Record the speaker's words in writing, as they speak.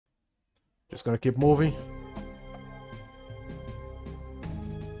Just gonna keep moving.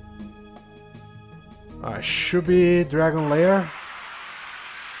 Should be Dragon Lair.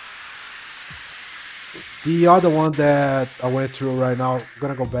 The other one that I went through right now, I'm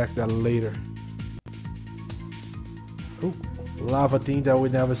gonna go back there later. Ooh, lava thing that we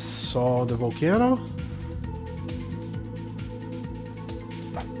never saw on the volcano.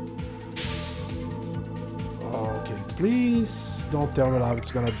 Okay, please don't tell me lava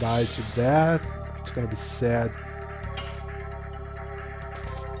it's gonna die to that. It's gonna be sad.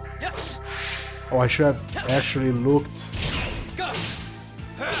 Oh, I should have actually looked.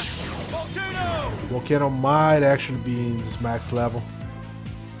 Volcano might actually be in this max level.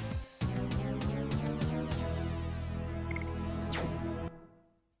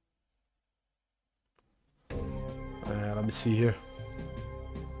 Let me see here.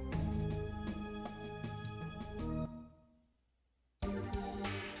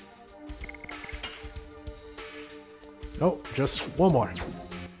 Nope, just one more.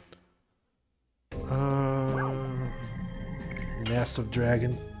 Nest of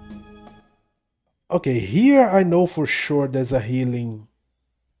Dragon. Okay, here I know for sure there's a healing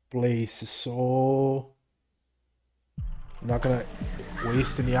place, so I'm not gonna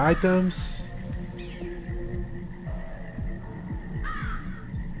waste any items.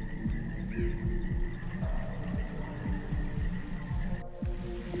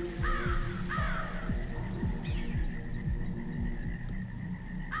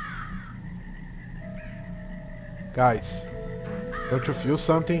 Guys, don't you feel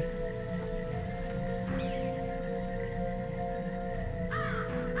something?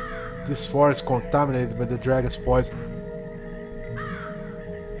 This forest is contaminated by the dragon's poison.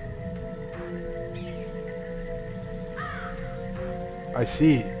 I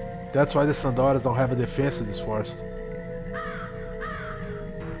see. That's why the Sandoras don't have a defense in this forest.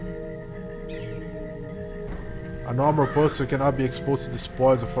 A normal person cannot be exposed to this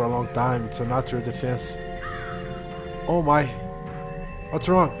poison for a long time. It's a natural defense. Oh my. What's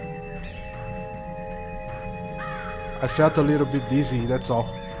wrong? I felt a little bit dizzy, that's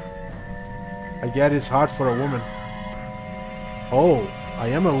all. I get it's hard for a woman. Oh, I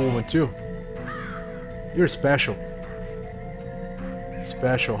am a woman too. You're special.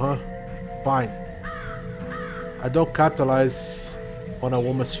 Special, huh? Fine. I don't capitalize on a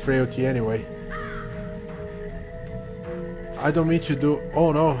woman's frailty anyway. I don't mean to do...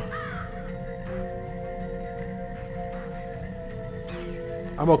 Oh no.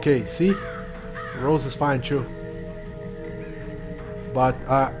 I'm okay, see? Rose is fine too. But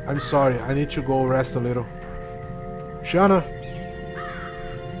I'm sorry, I need to go rest a little. Shana!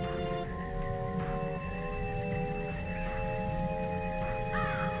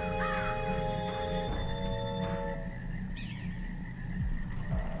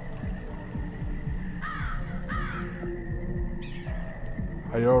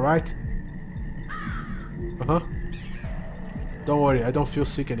 Are you alright? Uh-huh. Don't worry, I don't feel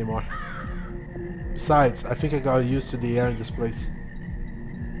sick anymore. Besides, I think I got used to the air in this place.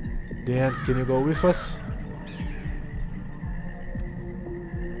 Dan, can you go with us?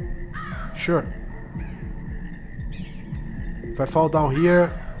 Sure. If I fall down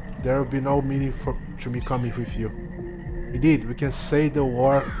here, there will be no meaning to me coming with you. Indeed, we can say the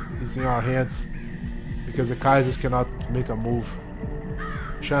war is in our hands, because the Kaijus cannot make a move.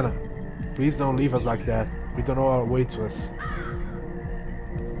 Shana, please don't leave us like that. We don't know our way to us.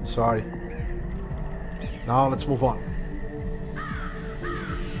 Sorry. Now let's move on.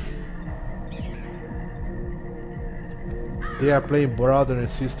 They are playing brother and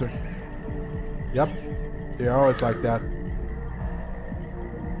sister. Yep, they are always like that.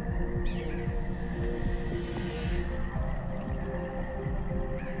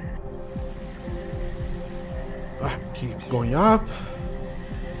 Keep going up.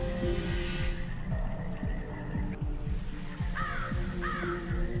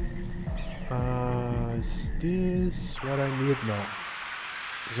 Is this what I need? No.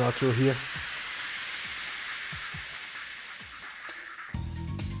 It's not through here.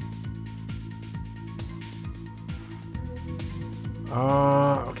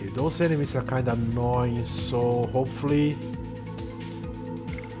 Okay, those enemies are kind of annoying, so hopefully...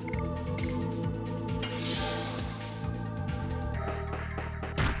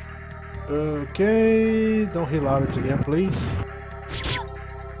 Okay, don't heal out again, please.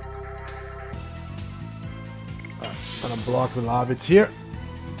 Gonna block the Lavits here.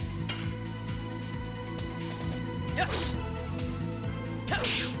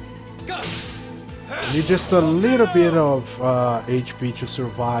 Need just a little bit of HP to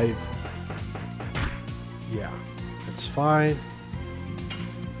survive. Yeah, that's fine.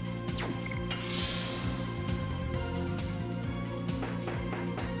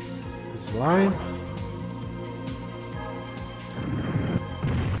 slime.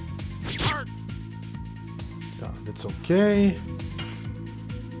 Yeah, that's okay.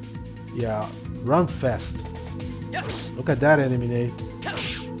 Yeah, run fast. Look at that enemy name.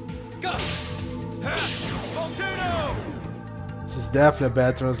 This is definitely a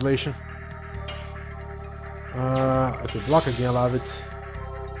bad translation. Okay, block again, Lavitz.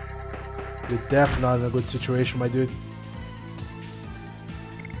 You're definitely not in a good situation, my dude.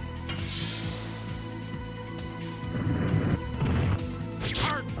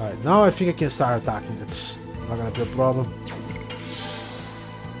 Alright, now I think I can start attacking. That's not gonna be a problem.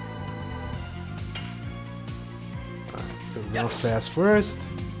 Alright, run fast first.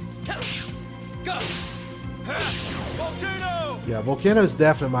 Yeah, Volcano is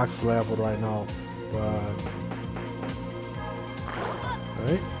definitely max level right now, but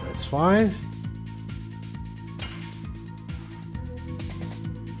alright, that's fine.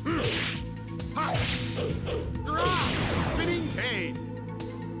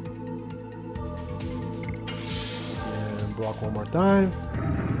 And block one more time.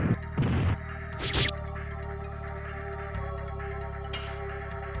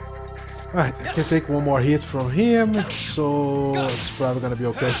 Alright, I can take one more hit from him, so it's probably gonna be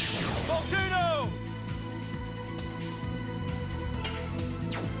okay.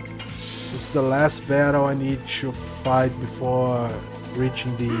 This is the last battle I need to fight before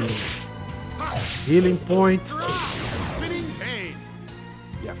reaching the healing point.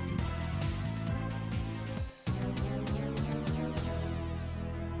 Yeah.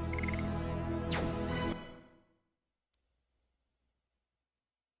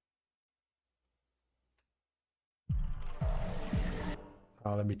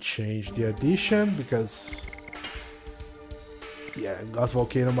 Now let me change the addition because yeah, got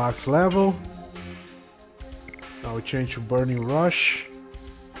Volcano max level. Now we change to Burning Rush.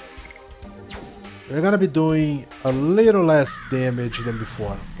 We're gonna be doing a little less damage than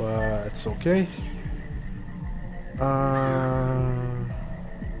before, but it's okay. Yeah,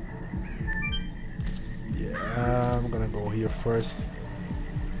 I'm gonna go here first.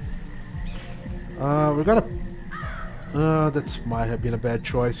 We're gonna that might have been a bad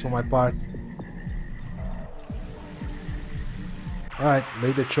choice on my part. Alright,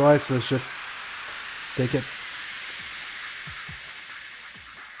 made the choice, let's just take it.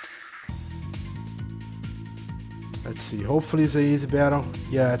 Let's see, hopefully it's an easy battle.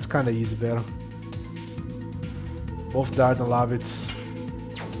 Yeah, it's kinda easy battle. Both Dart and Lavitz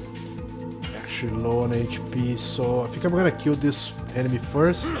actually low on HP, so I think I'm gonna kill this enemy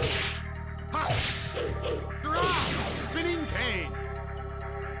first.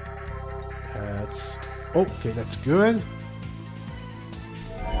 That's okay, that's good.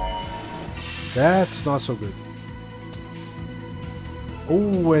 That's not so good.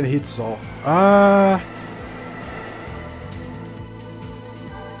 Oh, and hits all.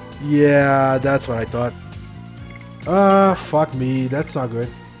 Yeah, that's what I thought. Fuck me, that's not good.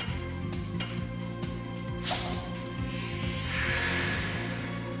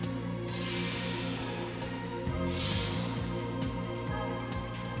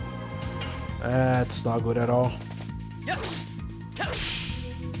 That's not good at all.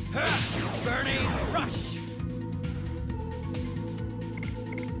 Burning rush.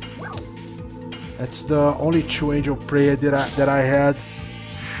 That's the only true angel prayer that I had.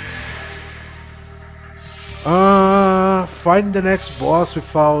 Fighting the next boss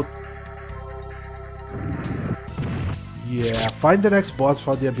without... Yeah, find the next boss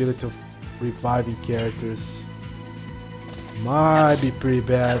without the ability of reviving characters might be pretty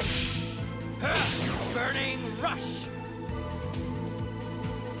bad. Burning rush.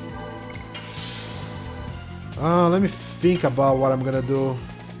 Let me think about what I'm gonna do.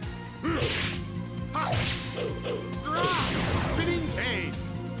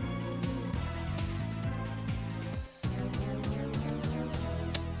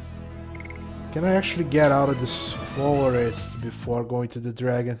 Can I actually get out of this forest before going to the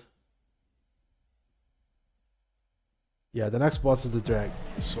dragon? Yeah, the next boss is the dragon.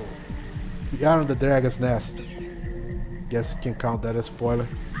 So we are on the dragon's nest. Guess you can count that as spoiler.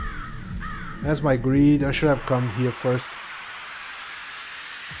 That's my greed. I should have come here first.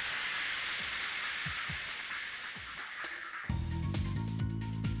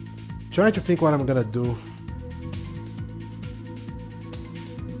 Trying to think what I'm gonna do.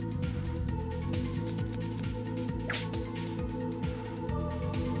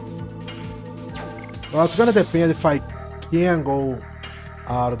 Well, it's gonna depend if I can go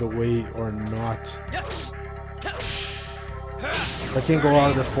out of the way or not. If I can go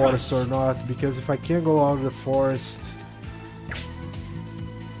out of the forest or not, because if I can't go out of the forest,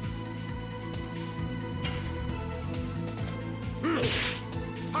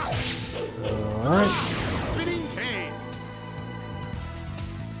 Alright. Spinning cane.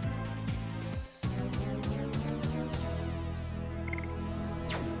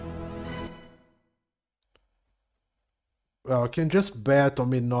 Well, I can just bet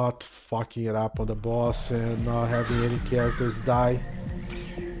on me not fucking it up on the boss and not having any characters die.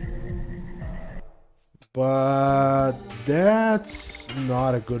 But that's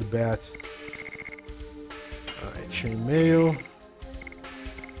not a good bet. Alright, chainmail.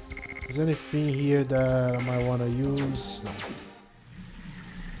 Is there anything here that I might want to use? No.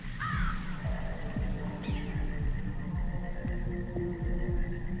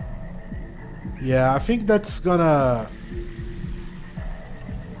 Yeah, I think that's gonna...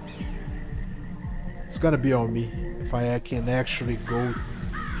 It's gonna be on me if I can actually go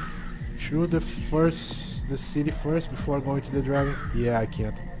through the city first before going to the dragon. Yeah, I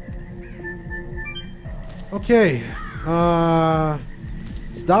can't. Okay,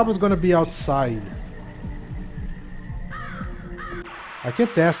 Zdaba's gonna be outside. I can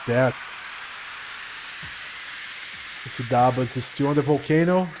test that. If Dabas is still on the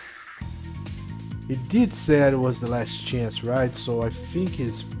volcano. It did say it was the last chance, right? So I think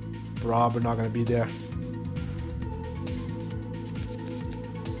he's probably not gonna be there.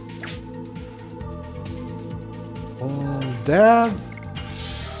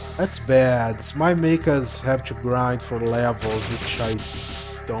 That's bad. This might make us have to grind for levels, which I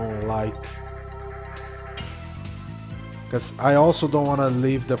don't like. Because I also don't want to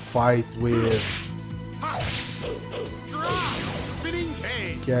leave the fight with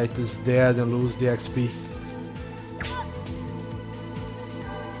characters dead and lose the XP.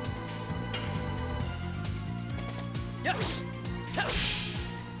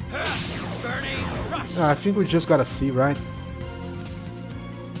 I think we just gotta see, right?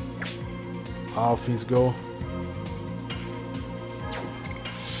 How things go.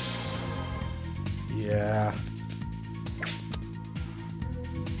 Yeah.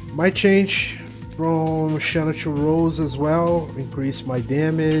 Might change from Shana to Rose as well. Increase my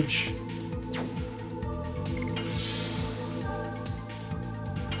damage.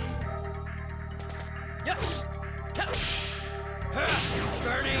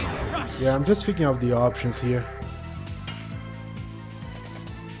 Yeah, I'm just thinking of the options here.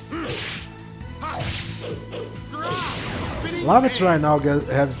 Lavitz right now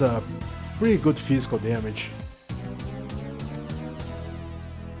has a pretty good physical damage.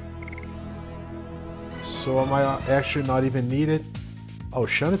 So am I actually not even needed? Oh,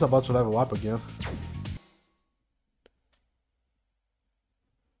 Shana is about to level up again.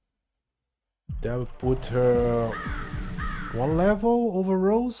 That would put her one level over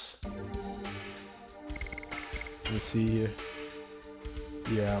Rose. Let me see here.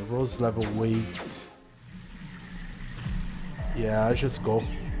 Yeah, Rose level weight. Yeah, I just go.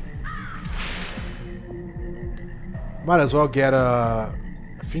 Might as well get a...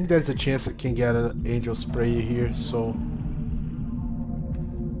 I think there's a chance I can get an Angel Spray here, so...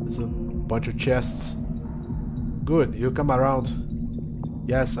 There's a bunch of chests. Good, you come around.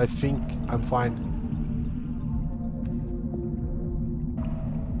 Yes, I think I'm fine.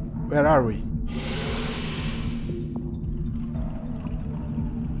 Where are we?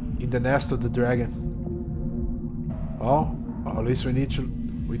 In the nest of the dragon. Well, at least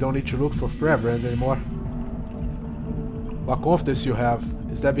we don't need to look for Firebrand anymore. What confidence you have?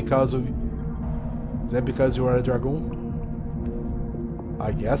 Is that because you are a Dragoon?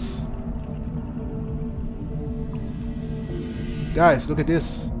 I guess. Guys, look at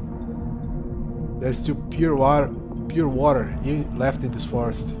this. There's still pure water left in this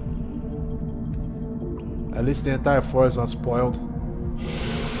forest. At least the entire forest is not spoiled.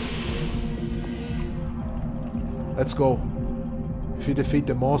 Let's go. If you defeat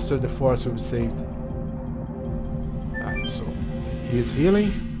the monster, the forest will be saved. Alright, so here's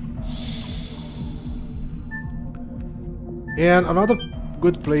healing. And another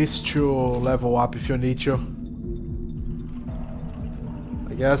good place to level up if you need to.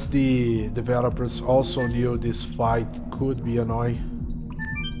 I guess the developers also knew this fight could be annoying.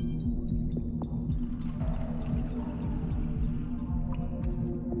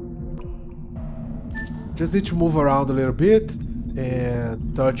 Just need to move around a little bit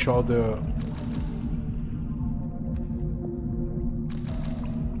and touch all the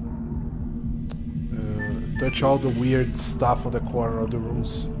weird stuff on the corner of the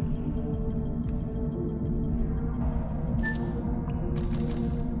rooms.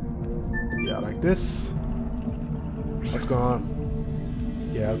 Yeah, like this. What's going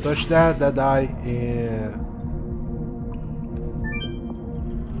on? Yeah, I'll touch that die, and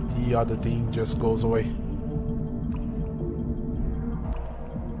the other thing just goes away.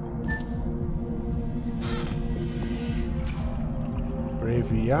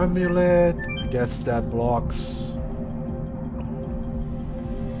 Bravery Amulet. I guess that blocks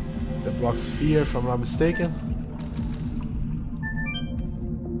fear, if I'm not mistaken.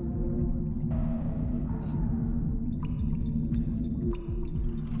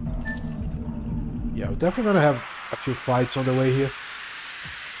 Yeah, we're definitely gonna have a few fights on the way here.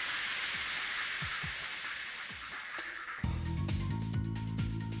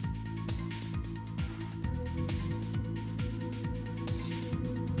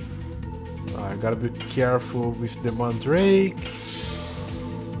 I gotta be careful with the Mandrake.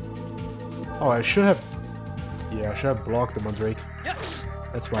 Oh, I should have... Yeah, I should have blocked the Mandrake.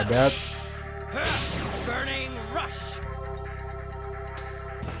 That's my bad. Burning rush.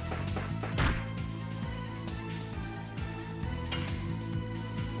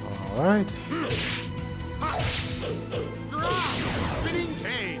 Alright.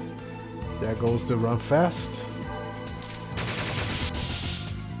 There goes the run fast.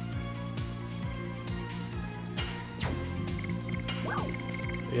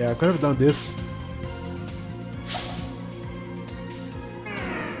 Yeah, I could have done this.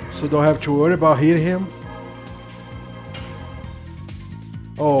 So don't have to worry about hitting him.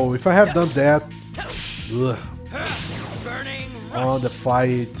 Oh, if I have done that... Ugh. On the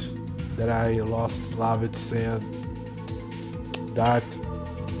fight that I lost Lavitz and that...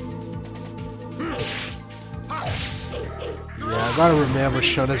 Yeah, I gotta remember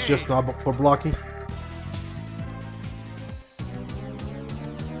Shana's just not for blocking.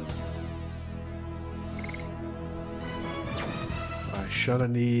 Shana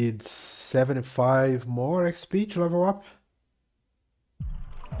needs 75 more XP to level up.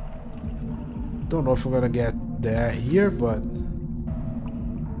 Don't know if we're gonna get there here, but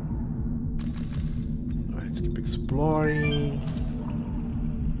let's keep exploring.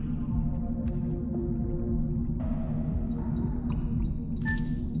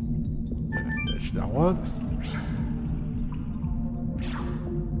 Touch that one.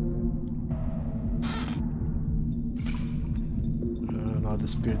 The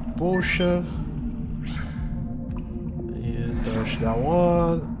Spirit Potion. And touch that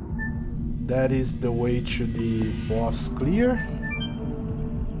one. That is the way to the boss clear.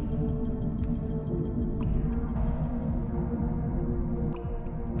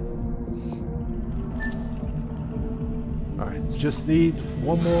 Alright, just need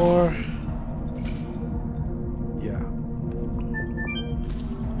one more. Yeah.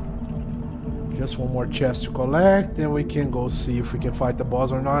 Just one more chest to collect, and we can go see if we can fight the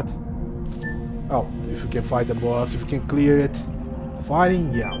boss or not. Oh, if we can fight the boss, if we can clear it.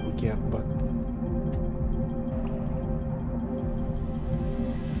 Fighting, yeah, we can, but...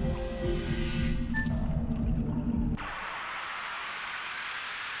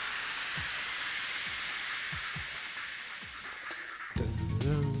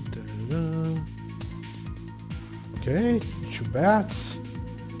 Okay, 2 bats.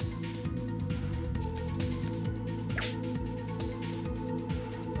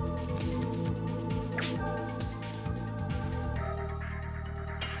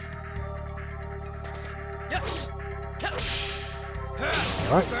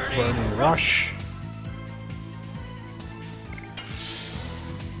 Alright, burning rush.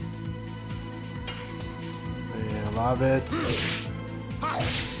 And love it.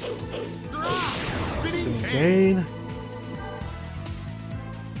 Spinning cane.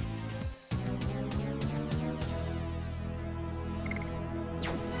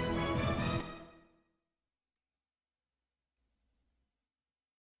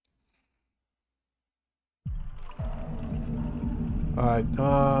 Alright,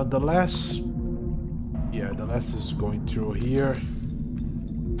 the last... Yeah, the last is going through here.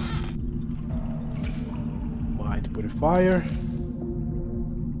 Mind Purifier.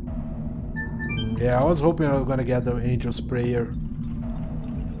 Yeah, I was hoping I was gonna get the Angel's Prayer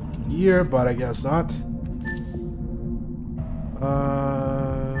here, but I guess not.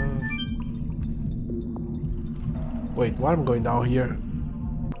 Wait, why am I going down here?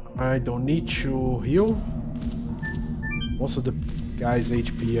 I don't need to heal. Most of the guys'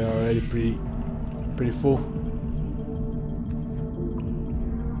 HP are already pretty full.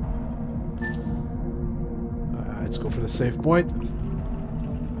 Let's go for the save point.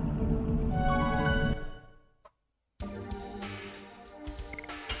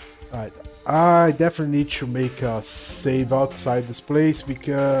 Alright, I definitely need to make a save outside this place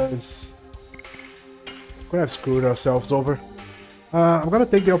because we could have screwed ourselves over. I'm gonna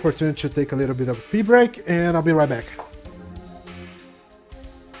take the opportunity to take a little bit of a pee break, and I'll be right back.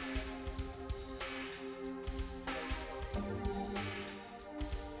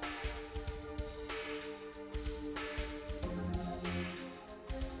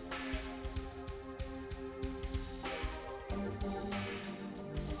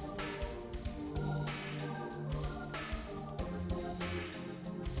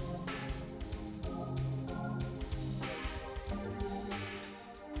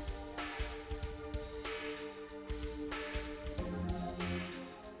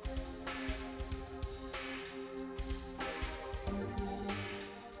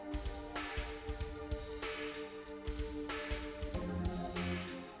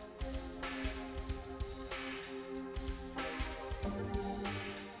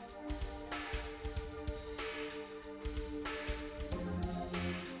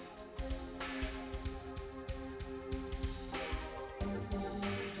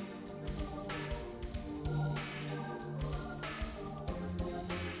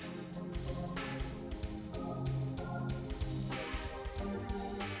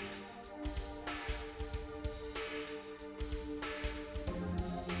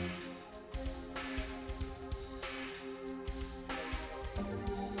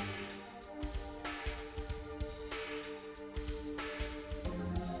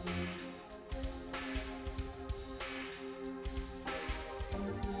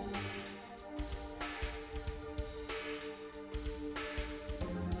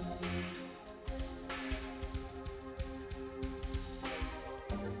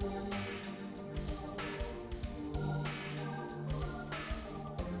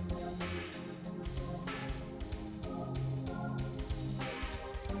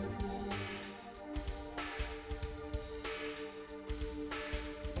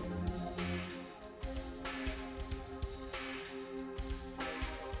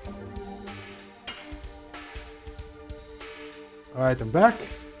 Alright, I'm back.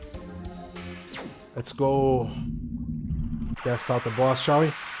 Let's go test out the boss, shall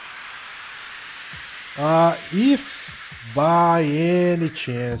we? If by any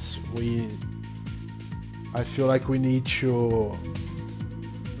chance I feel like we need to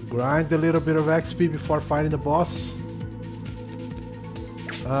grind a little bit of XP before fighting the boss,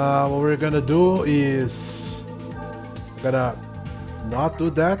 what we're gonna do is gonna not do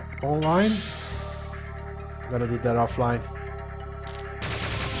that online. I'm gonna do that offline.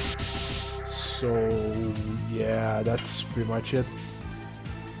 So yeah, that's pretty much it.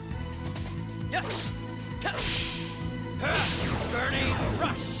 Burning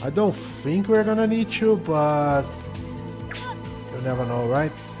rush. I don't think we're gonna need to, but you never know,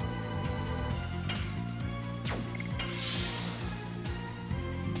 right?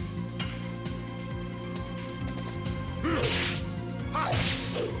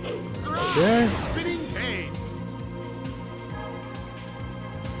 Okay.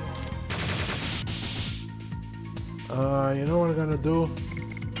 You know what I'm gonna do?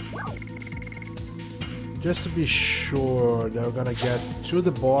 Just to be sure that we're gonna get to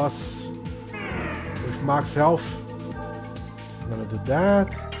the boss with max health, I'm gonna do that.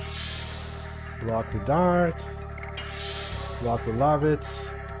 Block with dart. Block with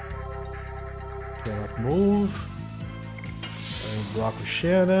Lavitz. Cannot move. And block with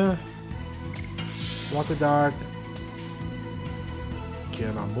Shana. Block with dart.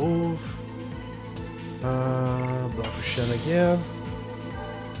 Cannot move. Block with Shana again.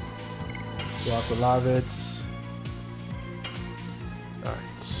 Block with Lavitz.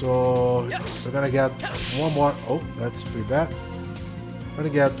 Alright, so we're gonna get one more. Oh, that's pretty bad. We're gonna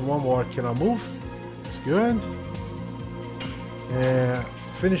get one more. Cannot move. That's good. And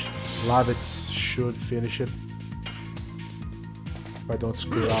finish. Lavitz should finish it. If I don't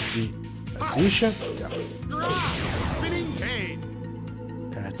screw up the addition. Yeah.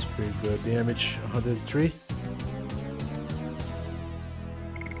 That's pretty good damage. 103.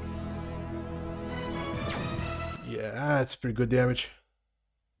 Yeah, that's pretty good damage.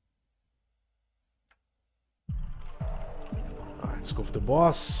 Alright, let's go for the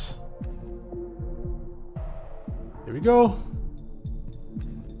boss. Here we go.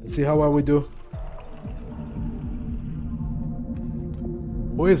 Let's see how well we do.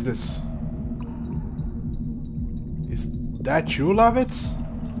 Who is this? Is that you, Lavitz?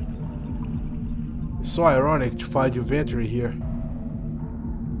 It's so ironic to find you venturing here.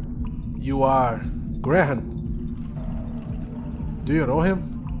 You are Graham. Do you know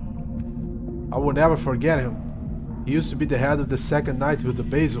him? I will never forget him. He used to be the head of the second knighthood of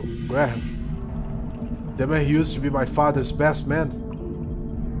Basil, Graham. The man who used to be my father's best man.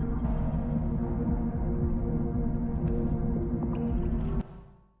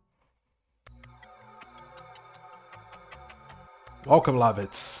 Welcome,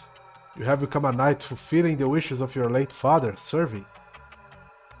 Lavitz. You have become a knight fulfilling the wishes of your late father, Servi.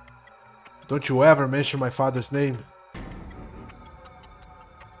 Don't you ever mention my father's name.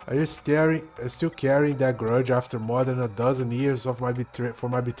 Are you still carrying that grudge after more than a dozen years of my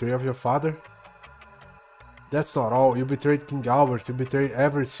betrayal of your father? That's not all. You betrayed King Albert. You betrayed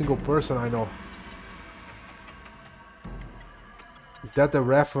every single person I know. Is that the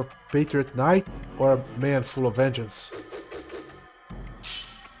wrath of a patriot knight or a man full of vengeance?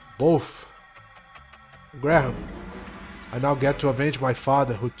 Both. Graham, I now get to avenge my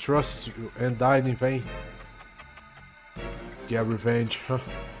father who trusts you and died in vain. Get revenge, huh?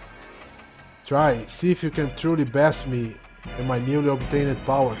 Try, see if you can truly best me and my newly obtained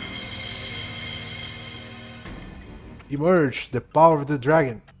power. Emerge, the power of the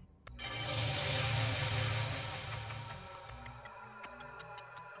dragon.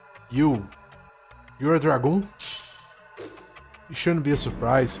 You're a Dragoon? It shouldn't be a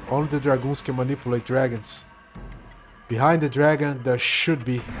surprise, only the Dragoons can manipulate dragons. Behind the dragon, there should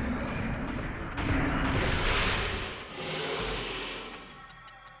be.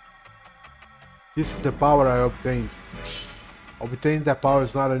 This is the power I obtained. Obtaining that power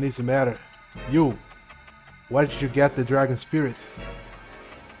is not an easy matter. Where did you get the dragon spirit?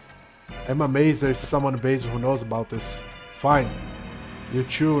 I'm amazed there is someone in Basil who knows about this. Fine, you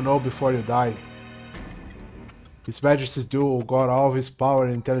two will know before you die. His Majesty's duel got all of his power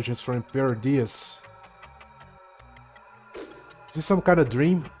and intelligence from Emperor Diaz. Is this some kind of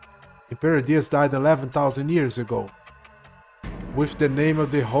dream? Emperor Diaz died 11,000 years ago, with the name of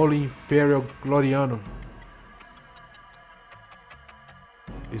the Holy Imperial Gloriano.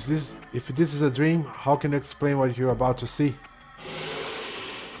 If this is a dream, how can you explain what you're about to see?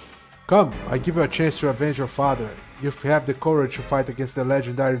 Come, I give you a chance to avenge your father, if you have the courage to fight against the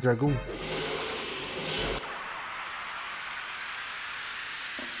legendary Dragoon.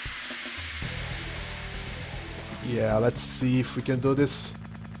 Yeah, let's see if we can do this.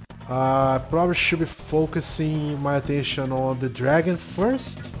 Probably should be focusing my attention on the dragon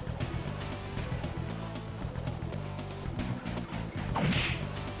first.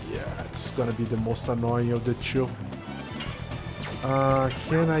 Yeah, it's gonna be the most annoying of the two.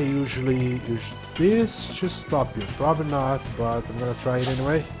 Can I usually use this to stop you? Probably not, but I'm gonna try it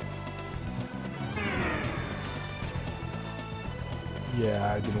anyway.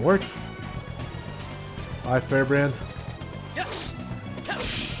 Yeah, it didn't work. Hi, Fairbrand. Yes.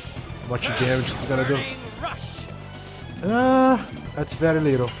 How much damage is it gonna do? Rush. That's very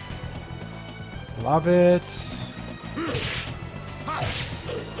little. Love it.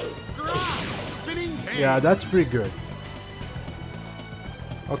 Yeah, that's pretty good.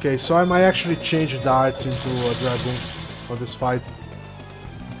 Okay, so I might actually change Dart into a Dragoon for this fight.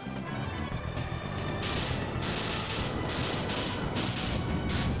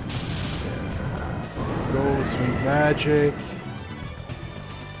 Yeah. Go, sweet magic.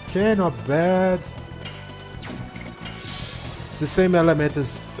 Okay, not bad. It's the same element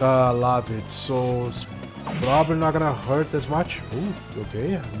as Love It, so it's probably not gonna hurt as much. Ooh,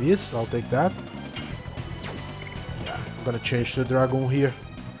 okay, miss, I'll take that. Yeah, I'm gonna change to Dragoon here.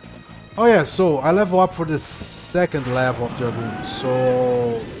 Oh yeah, so I level up for the second level of Dragoon,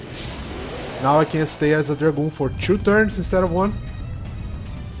 so now I can stay as a Dragoon for 2 turns instead of 1.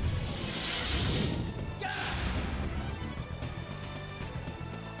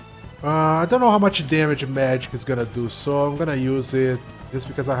 I don't know how much damage magic is gonna do, so I'm gonna use it just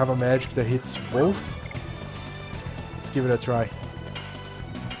because I have a magic that hits both. Let's give it a try.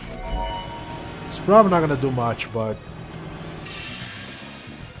 It's probably not gonna do much, but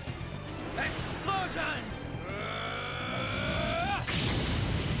Explosion.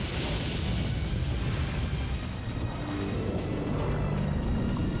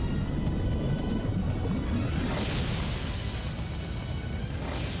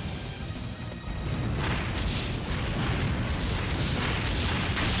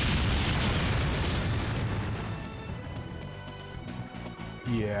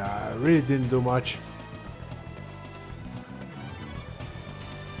 yeah, really didn't do much.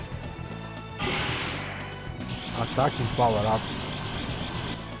 Attacking power up.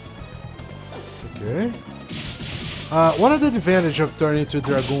 Okay. One of the advantages of turning to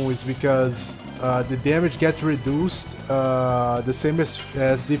Dragoon is because the damage gets reduced the same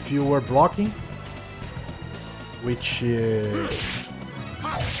as if you were blocking, which is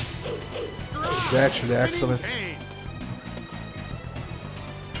actually excellent.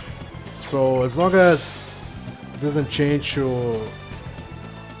 So as long as it doesn't change to...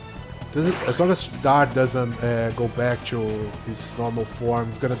 as long as Dart doesn't go back to his normal form,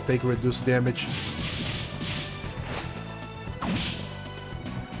 it's gonna take reduced damage.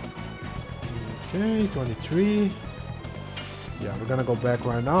 Okay, 23. Yeah, we're gonna go back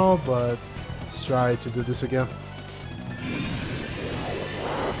right now, but let's try to do this again.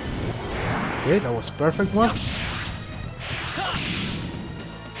 Okay, that was perfect one.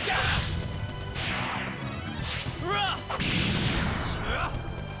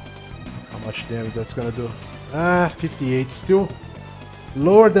 How much damage that's gonna do? 58 still.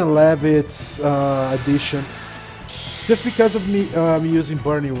 Lower than Levitt's addition. Just because of me using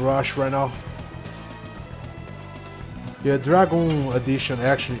Burning Rush right now. Yeah, Dragoon addition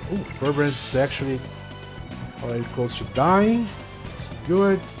actually... Ooh, Furbrand's actually already close to dying. It's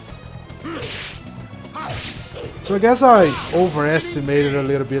good. So I guess I overestimated a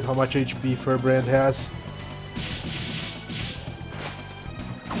little bit how much HP Furbrand has.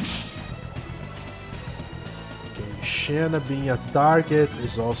 Okay, Shana being a target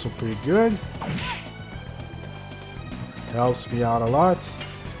is also pretty good. Helps me out a lot.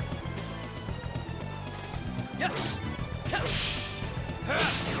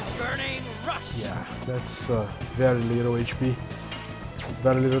 Burning rush. Yeah, that's very little HP.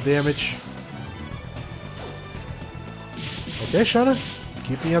 Very little damage. Okay, Shana,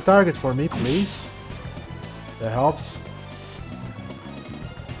 keep me a target for me, please. That helps.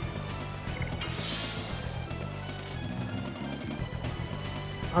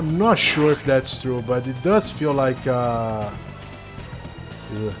 I'm not sure if that's true, but it does feel like Dark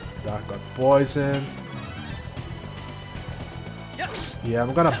got poisoned. Yeah,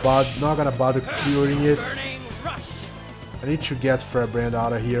 I'm not gonna bother curing it. I need to get Fairbrand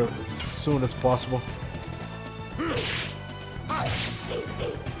out of here as soon as possible.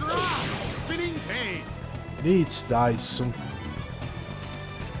 Needs to die soon.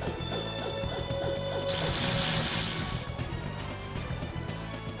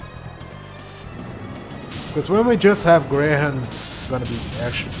 Because when we just have Graham, it's gonna be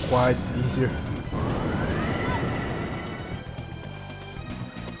actually quite easier.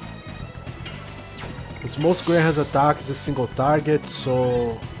 Since most Greyhound's attack is a single target,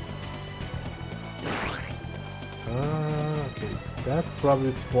 so... okay, that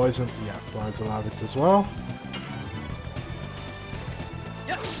probably poison... yeah, poison Lavitz as well.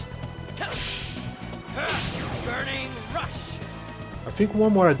 Yes. Burning rush. I think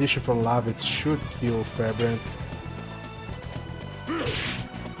one more addition from Lavitz should kill Fairbrand.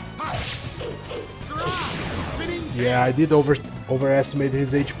 Yeah, I did overestimate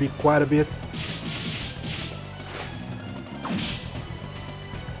his HP quite a bit.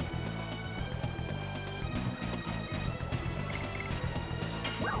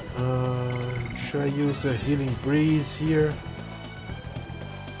 Should I use a healing breeze here?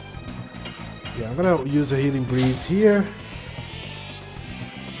 Yeah, I'm gonna use a healing breeze here.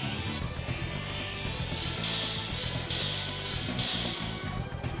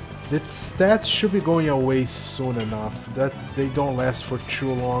 The stats should be going away soon enough. That they don't last for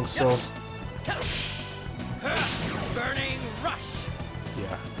too long, so Burning rush.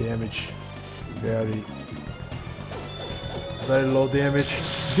 yeah, damage very low damage.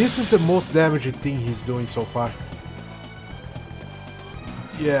 This is the most damaging thing he's doing so far.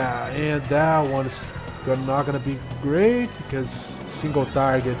 Yeah, and that one is not gonna be great because single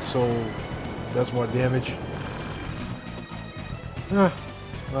target, so it does more damage. Not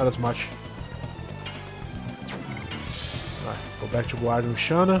as much. Alright, go back to Guardian with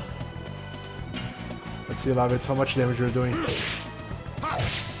Shana. Let's see, Lavitz, how much damage you're doing.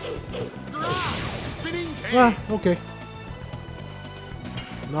 Okay.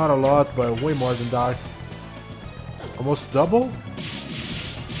 Not a lot, but way more than that. Almost double?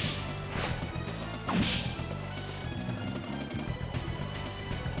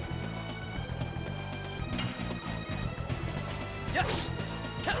 Yes.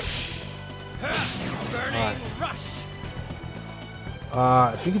 Burning rush.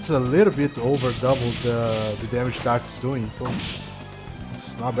 I think it's a little bit over double the damage that it's doing, so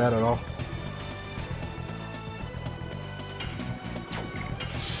it's not bad at all.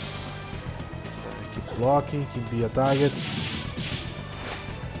 Keep blocking, keep be a target.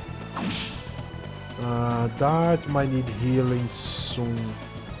 Dart might need healing soon.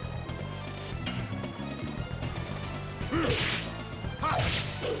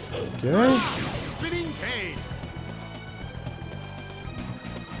 Okay.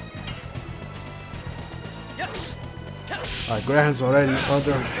 Yes. Alright, Graham's already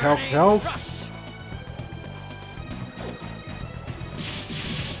under health.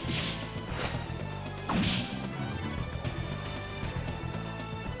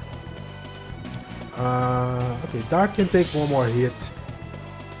 Okay, Dart can take one more hit.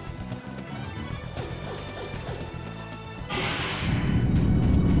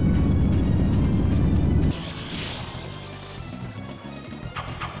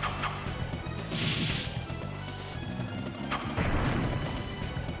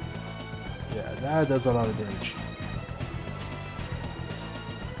 Yeah, that does a lot of damage.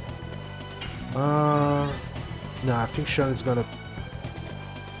 Nah, I think Shana's gonna...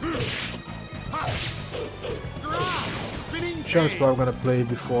 Shana's probably gonna play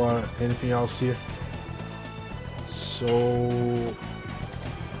before anything else here. So...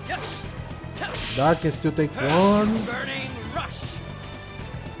 Dark can still take one. Burning rush.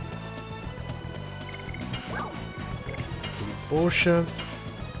 Potion.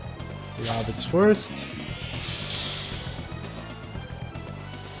 Lavitz first.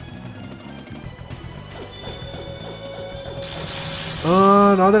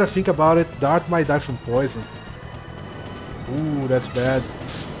 Now that I think about it, Dart might die from poison. Ooh, that's bad.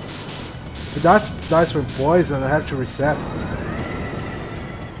 If Dart dies from poison, I have to reset.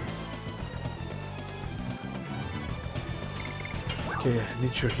 Okay, I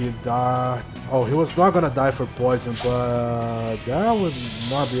need to heal Dart. Oh, he was not gonna die for poison, but that would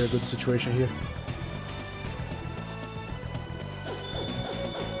not be a good situation here.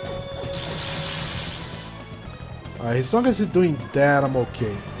 As long as he's doing that, I'm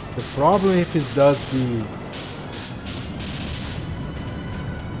okay. The problem if he does the...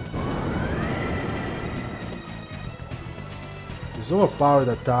 His overpowered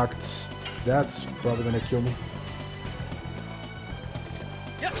attacks, that's probably gonna kill me.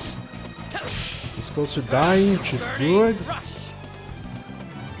 He's close to dying, which is good.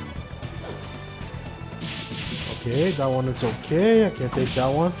 Okay, that one is okay. I can't take that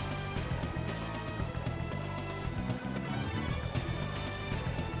one.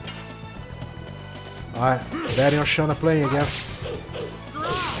 Alright, betting on Shana playing again.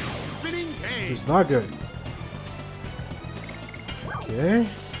 Which is not good. Okay.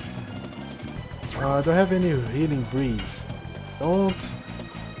 I don't have any healing breeze. Don't.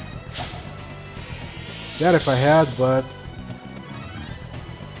 that if I had, but...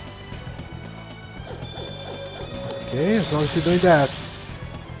 Okay, as long as you're doing that.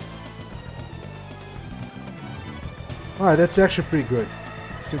 Alright, that's actually pretty good.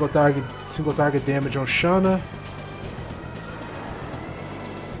 Single target damage on Shana.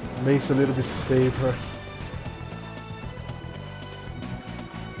 Makes it a little bit safer.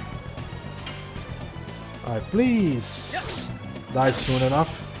 Alright, please die soon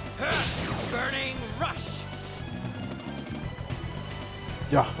enough. Burning rush.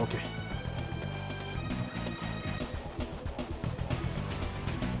 Yeah, okay.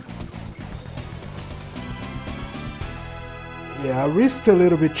 Yeah, I risked a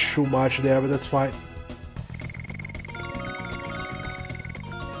little bit too much there, but that's fine.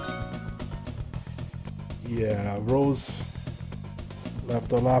 Yeah, Rose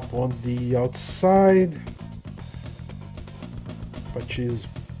left a lap on the outside, but she's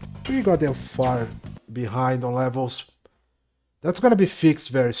pretty goddamn far behind on levels. That's gonna be fixed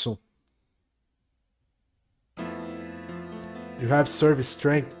very soon. You have service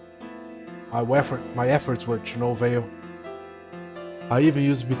strength. My efforts were to no avail. I even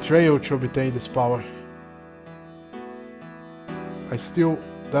used betrayal to obtain this power. I still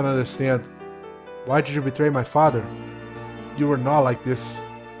don't understand. Why did you betray my father? You were not like this.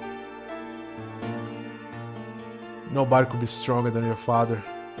 Nobody could be stronger than your father.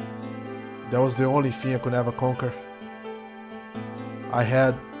 That was the only thing I could ever conquer. I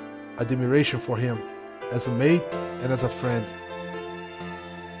had admiration for him, as a mate and as a friend.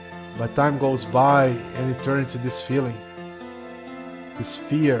 But time goes by and it turned into this feeling. This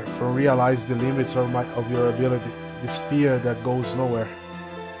fear from realizing the limits of your ability. This fear that goes nowhere.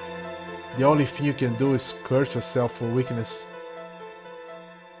 The only thing you can do is curse yourself for weakness.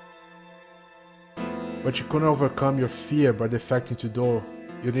 But you couldn't overcome your fear by defecting to Doro.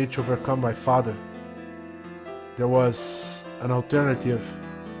 You need to overcome my father. There was an alternative.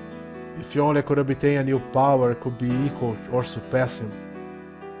 If you only could obtain a new power, it could be equal or surpass him.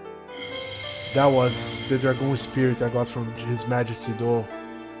 That was the Dragoon spirit I got from His Majesty Doro.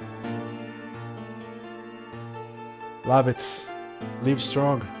 Lavitz, live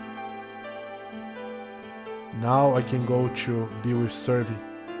strong. Now I can go to be with Servi.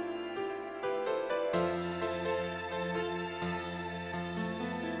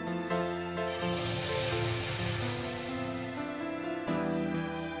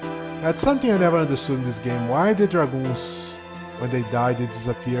 That's something I never understood in this game. Why the Dragoons, when they die, they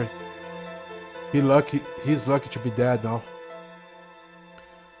disappear? He's lucky to be dead now.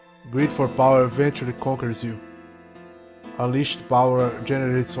 Greed for power eventually conquers you. Unleashed power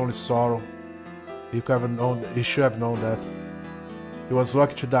generates only sorrow. He should have known that. He was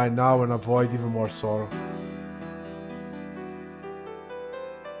lucky to die now and avoid even more sorrow.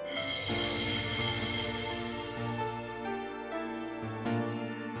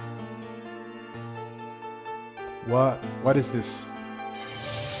 What is this?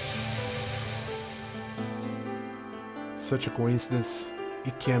 Such a coincidence.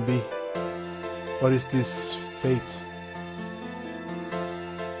 It can't be. What is this fate?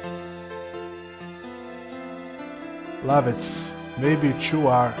 Lavitz, maybe you two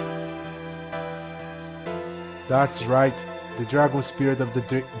are. That's right. The Dragon Spirit of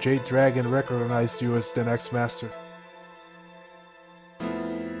the Jade Dragon recognized you as the next master.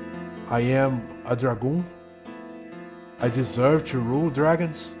 I am a Dragoon? I deserve to rule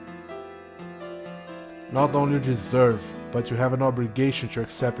dragons? Not only deserve, but you have an obligation to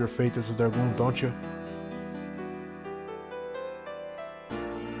accept your fate as a Dragoon, don't you?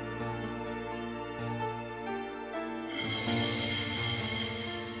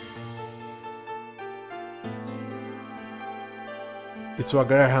 It's what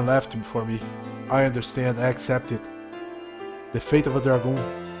Graham left for me. I understand, I accept it. The fate of a Dragoon.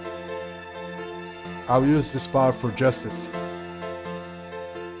 I'll use this power for justice.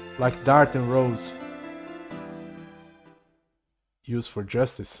 Like Dart and Rose. Use for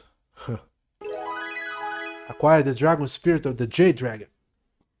justice? Acquire the Dragon Spirit of the Jade Dragon.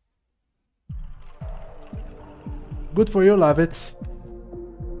 Good for you, Lavitz.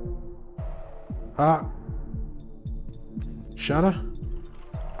 Shana?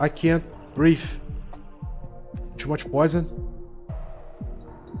 I can't breathe. Too much poison?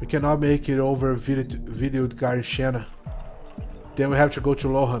 We cannot make it over video with Gary Shana. Then we have to go to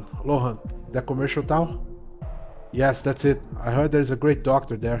Lohan. Lohan, that commercial town? Yes, that's it. I heard there's a great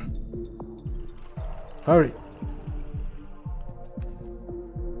doctor there. Hurry.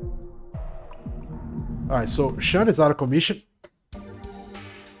 Alright, so Shana is out of commission.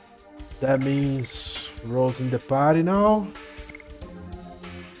 That means Rose in the party now.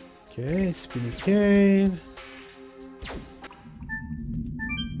 Okay, spinning cane.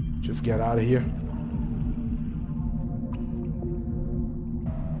 Just get out of here.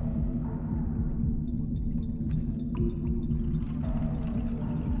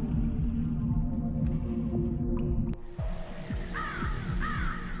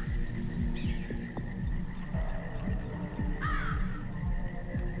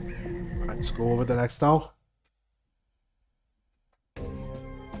 Let's go over the next town.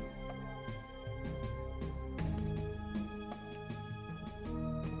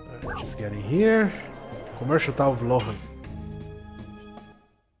 Just getting here. Commercial town of Lohan.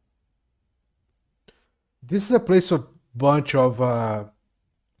 This is a place with a bunch of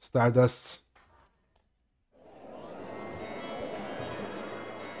Stardusts.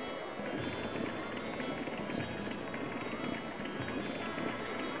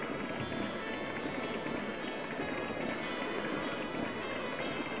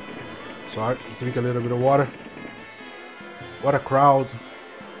 Sorry, drink a little bit of water. What a crowd.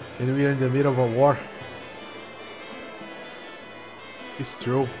 And we are in the middle of a war. It's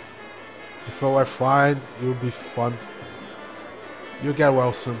true. If I were fine, it would be fun. You get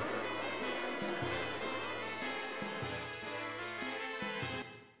well soon.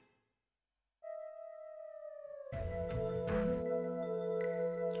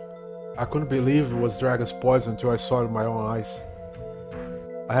 I couldn't believe it was dragon's poison until I saw it with my own eyes.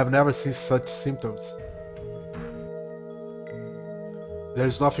 I have never seen such symptoms. There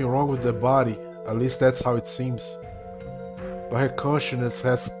is nothing wrong with the body, at least that's how it seems. But her consciousness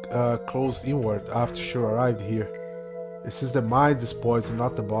has closed inward after she arrived here. This is the mind is poisoned,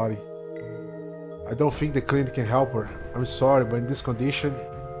 not the body. I don't think the clinic can help her. I'm sorry, but in this condition,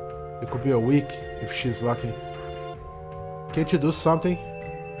 it could be a week if she's lucky. Can't you do something?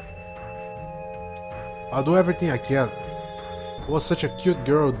 I'll do everything I can. What was such a cute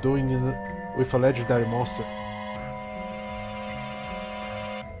girl doing with a legendary monster?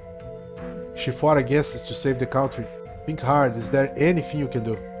 She fought against us to save the country. Think hard, is there anything you can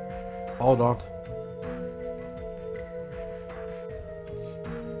do? Hold on.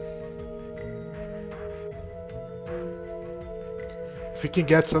 If we can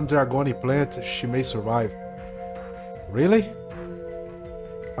get some Dragoon plant, she may survive. Really?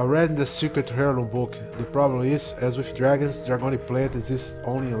 I read in the Secret Heirloom book. The problem is, as with dragons, Dragoon plant exists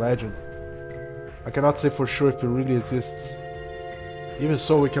only in legend. I cannot say for sure if it really exists. Even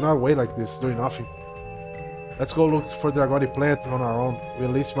so, we cannot wait like this, doing nothing. Let's go look for Dragoon plant on our own. We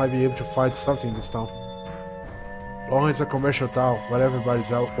at least might be able to find something in this town. Lohan is a commercial town, where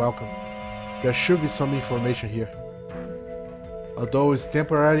everybody's welcome. There should be some information here. Although it's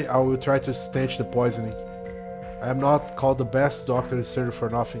temporary, I will try to stanch the poisoning. I am not called the best doctor in surgery for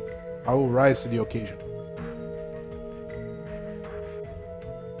nothing. I will rise to the occasion.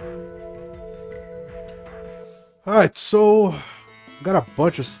 Alright, so got a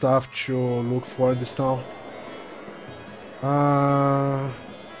bunch of stuff to look for in this town. I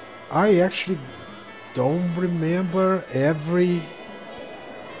actually don't remember every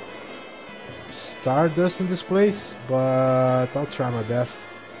Stardust in this place, but I'll try my best.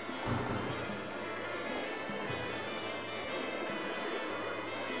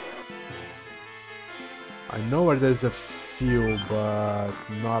 I know where there's a few, but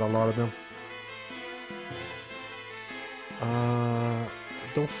not a lot of them. I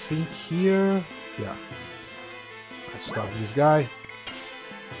don't think here. Yeah. Let's stop this guy.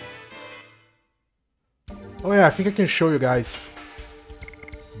 Oh yeah, I think I can show you guys.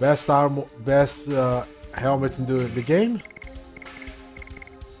 Best armor, best helmet in the game.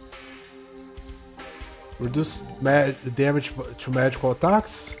 Reduce damage to magical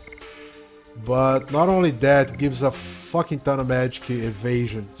attacks. But not only that, gives a fucking ton of magic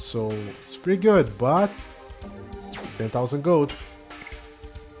evasion. So it's pretty good, but 10,000 gold.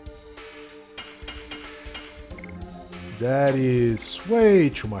 That is way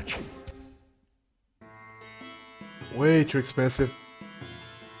too much. Way too expensive.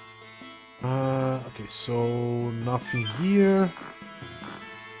 Okay, so nothing here.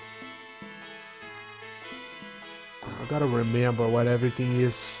 I gotta remember what everything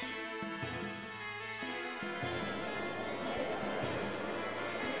is.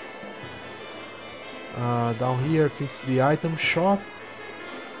 Down here, I think it's the item shop.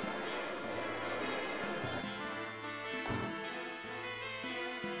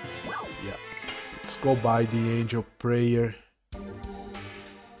 Yeah, let's go buy the angel prayer.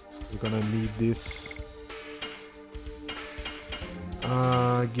 We're gonna need this.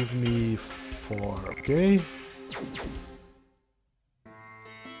 Give me 4, okay.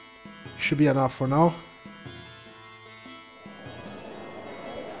 Should be enough for now.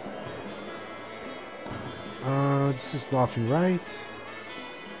 This is nothing, right?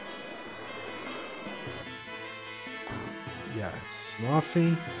 Yeah, it's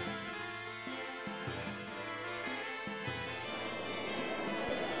nothing.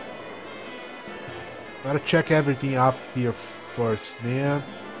 Gotta check everything up here first, then.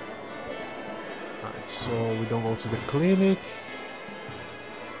 Alright, so we don't go to the clinic.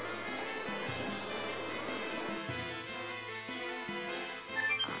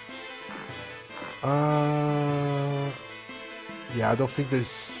 Yeah, I don't think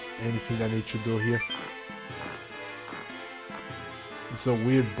there's anything I need to do here. It's a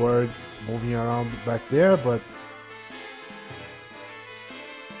weird bird moving around back there, but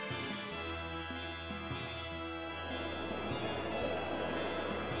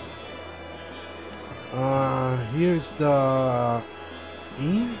here's the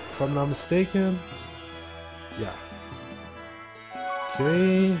inn, if I'm not mistaken. Yeah.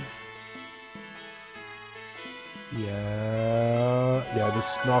 Okay. Yeah,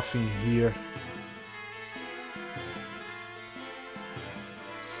 there's nothing here.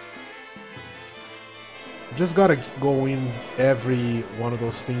 Just gotta go in every one of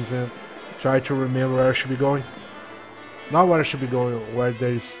those things and try to remember where I should be going. Not where I should be going, where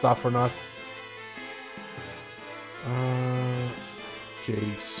there is stuff or not.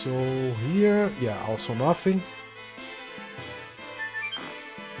 Okay, so here, yeah, also nothing.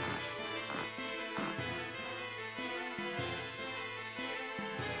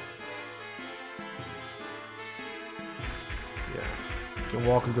 Yeah, you can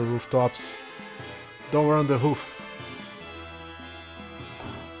walk on the rooftops. Don't run the roof.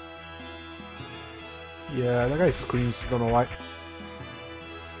 Yeah, that guy screams, don't know why.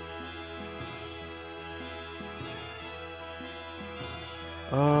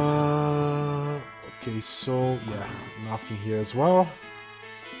 Okay, so yeah, nothing here as well.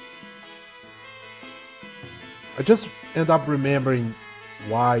 I just end up remembering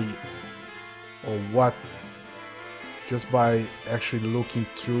why or what just by actually looking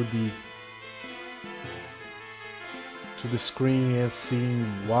through the screen and seeing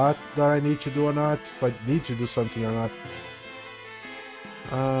what that I need to do or not, if I need to do something or not.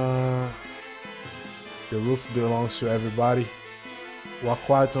 The roof belongs to everybody. Walk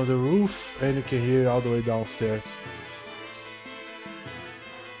quiet on the roof and you can hear it all the way downstairs.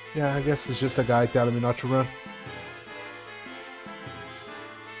 Yeah, I guess it's just a guy telling me not to run.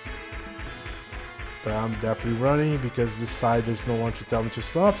 But I'm definitely running because this side there's no one to tell me to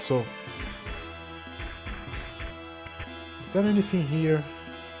stop, so... Is there anything here?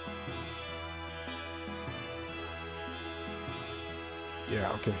 Yeah,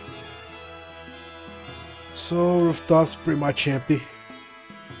 okay. So, rooftop's pretty much empty.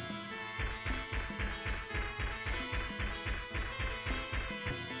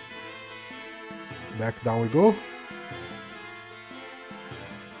 Back down we go.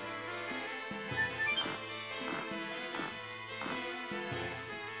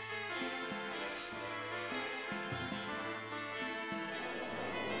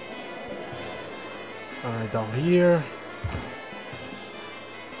 Alright, down here.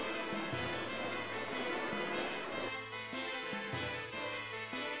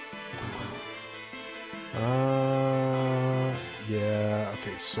 Yeah,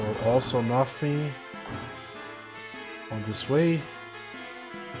 okay, so also nothing on this way.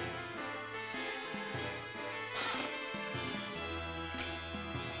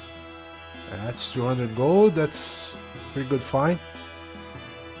 That's 200 gold, that's pretty good find.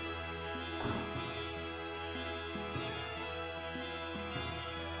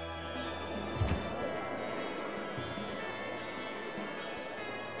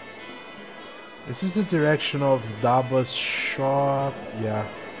 This is the direction of Daba's shop, yeah.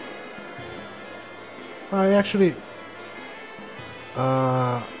 I actually...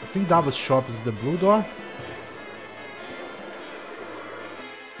 I think Daba's shop is the blue door.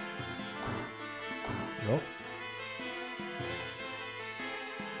 Nope.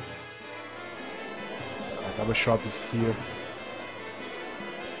 Daba's shop is here.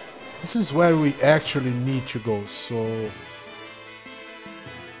 This is where we actually need to go, so...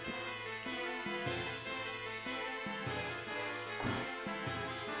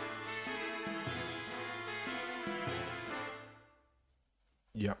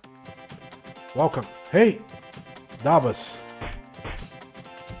 Yeah. Welcome. Hey! Dabas.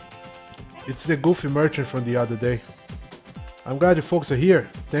 It's the goofy merchant from the other day. I'm glad you folks are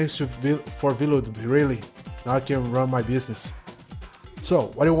here. Thanks for Vilud, really. Now I can run my business. So,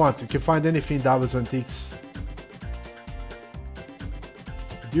 what do you want? You can find anything in Dabas Antiques.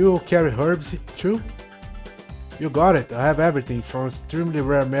 Do you carry herbs too? You got it. I have everything from extremely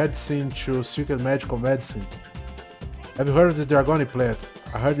rare medicine to secret magical medicine. Have you heard of the Dragoni plant?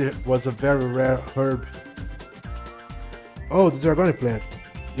 I heard it was a very rare herb. Oh, the Dragoni plant.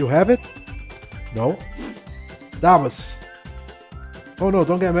 You have it? No? Davos. Oh no,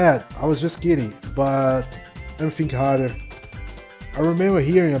 don't get mad. I was just kidding, but let me think harder. I remember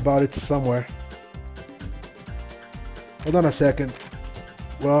hearing about it somewhere. Hold on a second.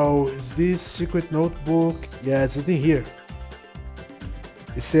 Well, is this secret notebook? Yeah, it's in here.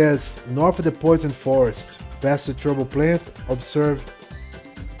 It says, north of the poison forest, past the trouble plant, observe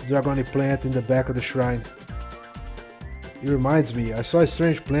Dragoni plant in the back of the shrine. It reminds me, I saw a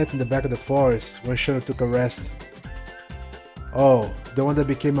strange plant in the back of the forest when Shana took a rest. Oh, the one that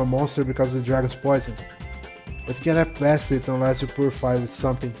became a monster because of the dragon's poison. But you cannot pass it unless you purify it with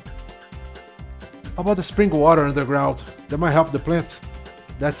something. How about the spring water underground? That might help the plant.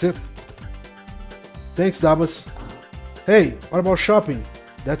 That's it. Thanks, Dabas. Hey, what about shopping?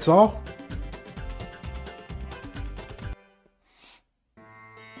 That's all?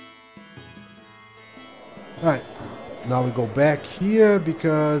 Alright, now we go back here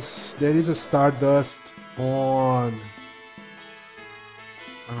because there is a Stardust on...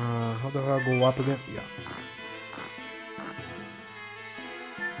 how the hell I go up again? Yeah.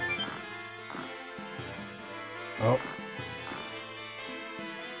 Oh.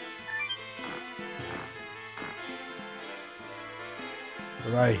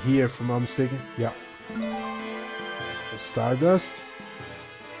 Right here, if I'm not mistaken. Yeah. The Stardust.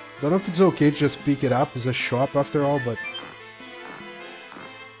 Don't know if it's okay to just pick it up. It's a shop after all, but...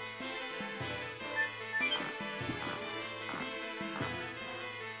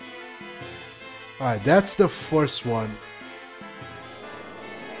 Alright, that's the first one.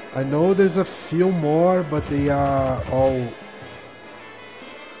 I know there's a few more, but they are all...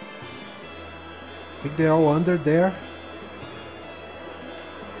 I think they're all under there.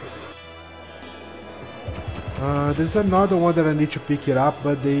 There's another one that I need to pick it up,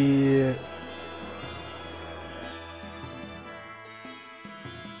 but they...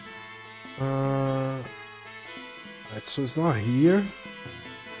 Right, so it's not here.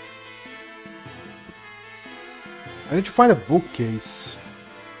 I need to find a bookcase.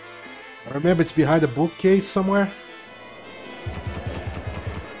 I remember it's behind the bookcase somewhere.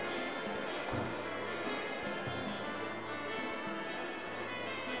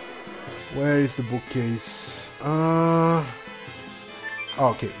 Where is the bookcase? Oh,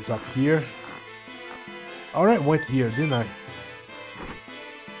 okay, it's up here. Alright, went here, didn't I?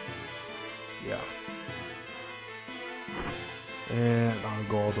 Yeah. And I'll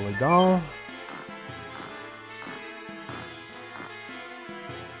go all the way down.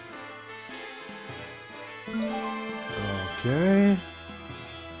 Okay.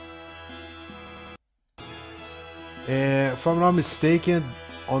 And if I'm not mistaken,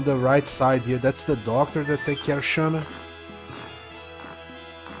 on the right side here, that's the doctor that takes care of Shana.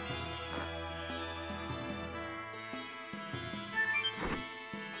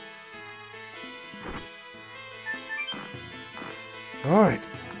 Alright.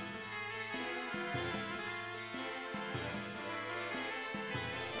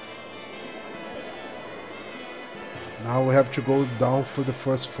 Now we have to go down for the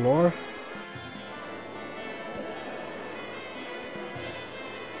first floor.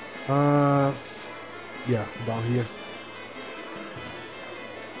 Yeah, down here.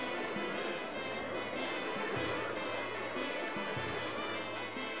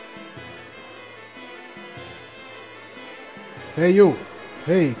 Hey you!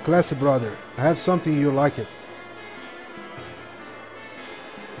 Hey, classy brother, I have something you like it.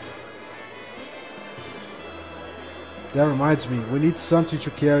 That reminds me, we need something to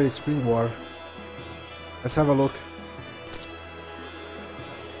carry spring water. Let's have a look.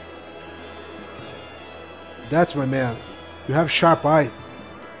 That's my man. You have sharp eye.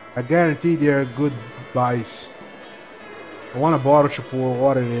 I guarantee they are good buys. I want a bottle to pour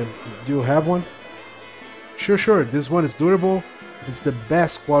water in. Do you have one? Sure. This one is durable. It's the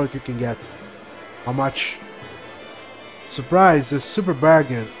best quality you can get. How much? Surprise, a super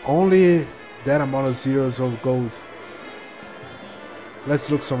bargain. Only that amount of zeros of gold.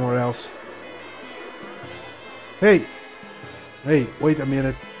 Let's look somewhere else. Hey, wait a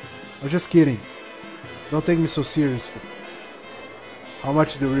minute. I'm just kidding. Don't take me so seriously. How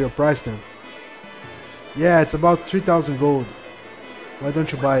much is the real price then? Yeah, it's about 3,000 gold. Why don't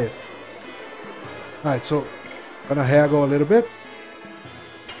you buy it? Alright, so gonna haggle a little bit.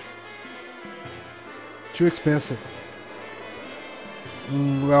 Too expensive.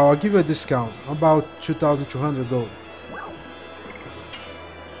 Well, I'll give you a discount. About 2,200 gold.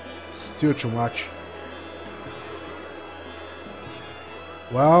 Still too much.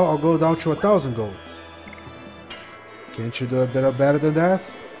 Well, I'll go down to 1,000 gold. Can't you do it better than that?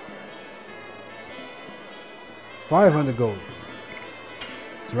 500 gold.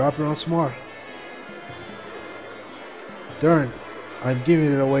 Drop it once more. Darn, I'm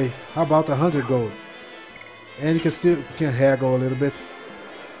giving it away. How about 100 gold? And you can haggle a little bit.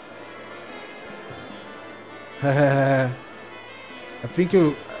 I think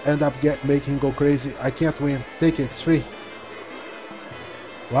you end up making go crazy. I can't win. Take it, it's free.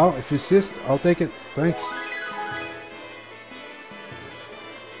 Well, if you insist, I'll take it. Thanks.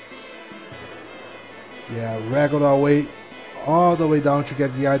 Yeah, wriggle our way all the way down to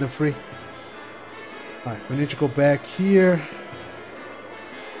get the item free. Alright, we need to go back here.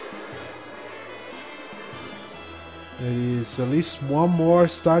 There is at least one more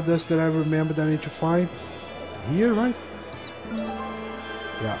Stardust that I remember that I need to find. Here, right?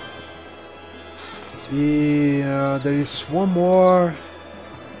 Yeah. There is one more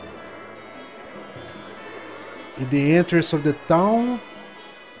in the entrance of the town.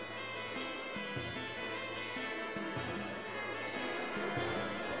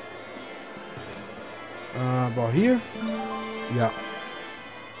 About here? Yeah.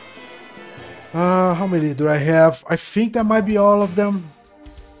 How many do I have? I think that might be all of them.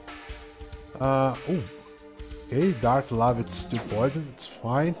 Oh. Okay, dark lava, it's still poison, it's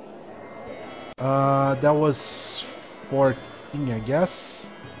fine. That was 14, I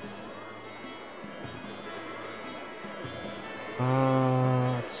guess.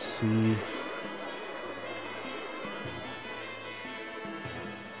 Let's see.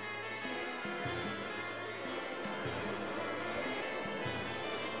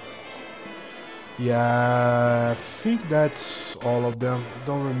 Yeah, I think that's all of them. I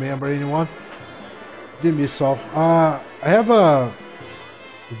don't remember anyone. Didn't miss all. I have a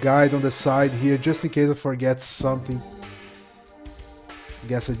guide on the side here just in case I forget something.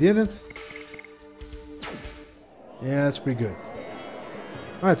 Guess I didn't. Yeah, that's pretty good.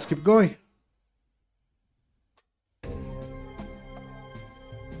 Alright, let's keep going.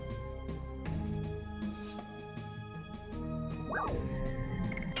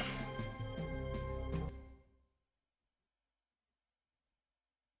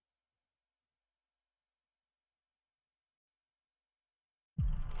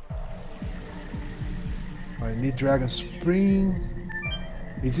 I need Dragon Spring.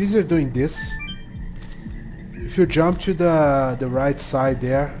 It's easier doing this. If you jump to the right side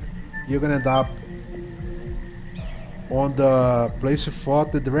there, you're gonna end up on the place you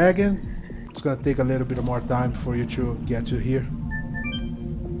fought the dragon. It's gonna take a little bit more time for you to get to here.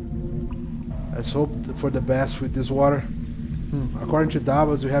 Let's hope for the best with this water. According to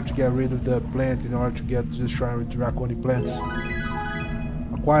Davos, we have to get rid of the plant in order to get to the shrine with draconic plants.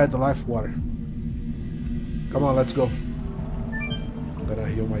 Acquire the life water. Come on, let's go. I'm gonna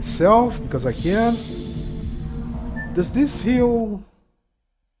heal myself because I can. Does this heal?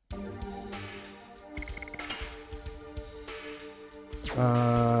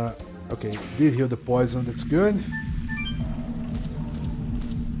 Okay, it did heal the poison, that's good.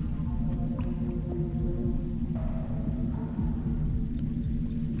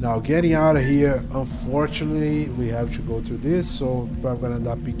 Now getting out of here, unfortunately, we have to go through this, so probably gonna end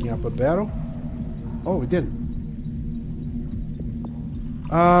up picking up a battle. Oh, we didn't.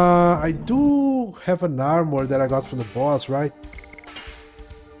 I do have an armor that I got from the boss, right?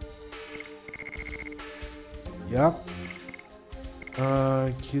 Yep.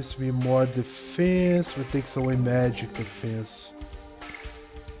 Gives me more defense, but takes away magic defense.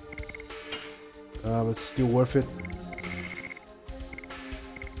 But still worth it.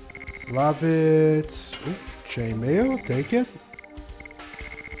 Love it. Ooh, chainmail, take it.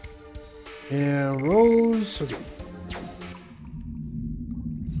 And rose. Okay.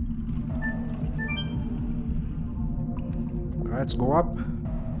 Let's go up.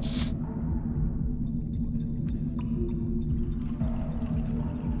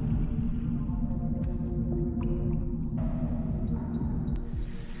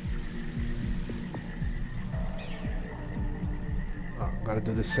 Gotta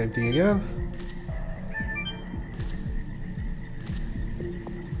do the same thing again.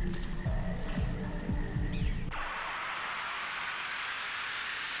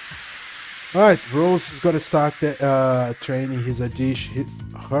 Alright, Rose is gonna start training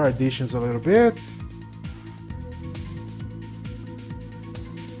her additions a little bit.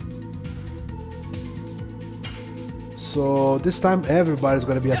 So this time everybody's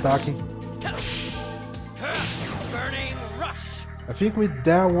gonna be attacking. Burning rush. I think with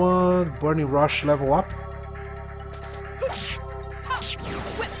that one, Burning Rush level up.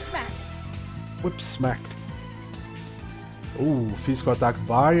 Whip smack. Whip smack. Ooh, physical attack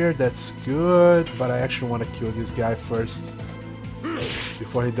barrier, that's good, but I actually want to kill this guy first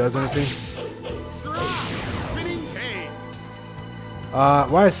before he does anything.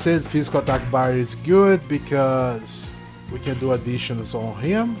 Why I said physical attack barrier is good because we can do additions on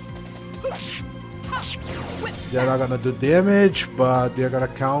him. They're not gonna do damage, but they're gonna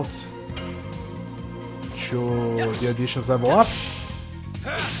count to the additions level up.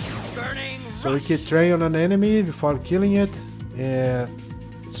 So we can train on an enemy before killing it, and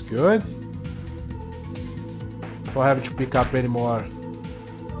it's good. Before having to pick up any more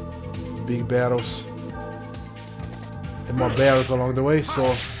big battles and more battles along the way,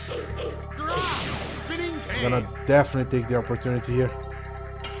 so I'm gonna definitely take the opportunity here.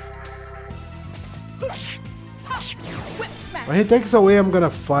 When he takes away, I'm gonna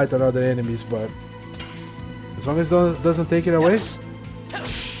fight other enemies, but as long as it doesn't take it away,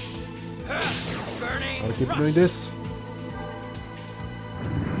 I'll keep doing this.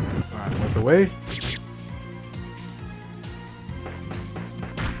 Alright, out the way.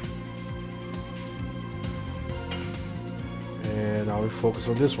 And now we focus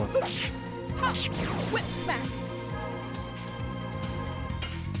on this one. Whip smack.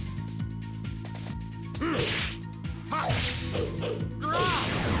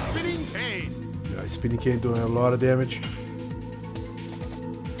 Spinning cane. Yeah, spinning cane doing a lot of damage.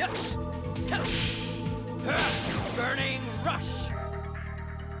 Yes. Burning rush.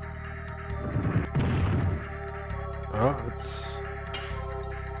 Oh, it's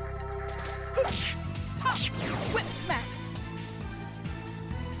Whip smack.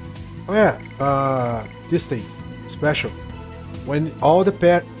 oh yeah, this thing special. When all the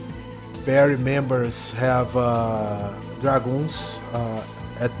party members have dragoons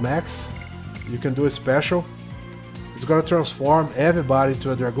at max, you can do a special. It's gonna transform everybody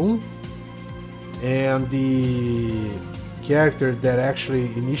into a dragoon, and the character that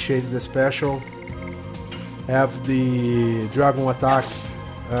actually initiated the special have the dragon attack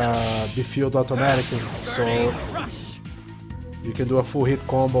be filled automatically, so you can do a full hit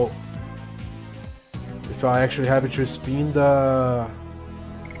combo without actually having to spin the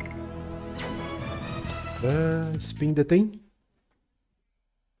thing.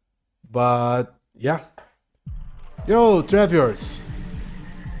 But yeah, yo Traviors,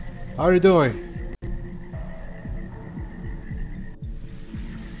 how are you doing?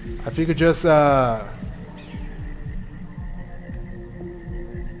 I think you just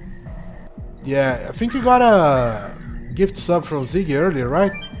yeah, I think you got a gift sub from Ziggy earlier,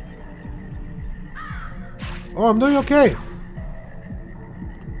 right? Oh, I'm doing okay.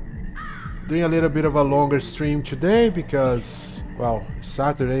 Doing a little bit of a longer stream today because, well, it's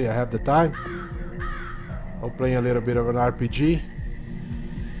Saturday, I have the time. I'm playing a little bit of an RPG.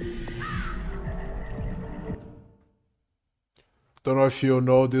 Don't know if you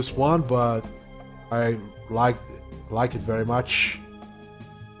know this one, but I like it very much.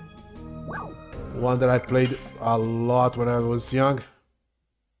 One that I played a lot when I was young.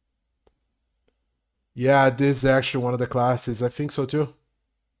 Yeah, this is actually one of the classes. I think so too.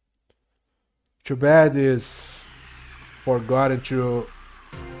 Too bad is forgotten to,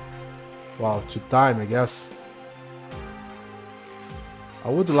 well, to time, I guess. I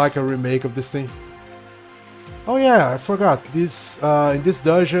would like a remake of this thing. Oh yeah, I forgot. This in this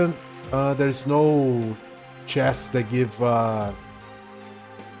dungeon, there's no chests that give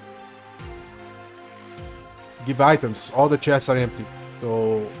items. All the chests are empty,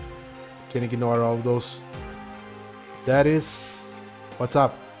 so can ignore all of those. That is what's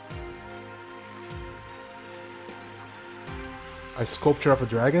up. A sculpture of a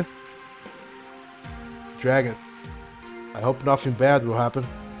dragon. Dragon. I hope nothing bad will happen.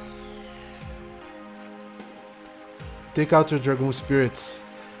 Take out your Dragoon spirits.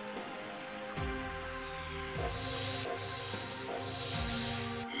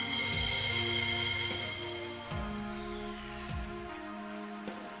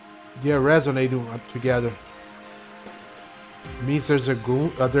 They are resonating together. It means there's a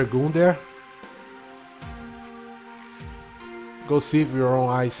Dragoon there. Go see it with your own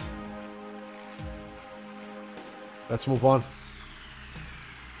eyes. Let's move on.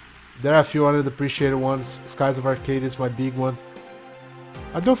 There are a few unappreciated ones. Skies of Arcadia is my big one.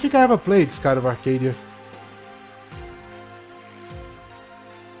 I don't think I ever played Skies of Arcadia.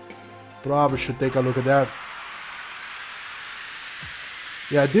 Probably should take a look at that.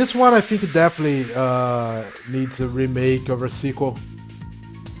 Yeah, this one I think definitely needs a remake or a sequel.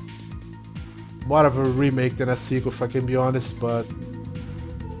 More of a remake than a sequel, if I can be honest, but...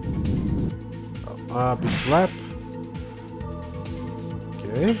 big slap.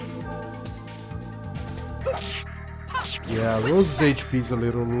 Okay. Yeah, Rose's HP is a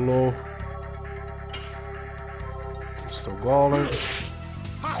little low. Still Golem.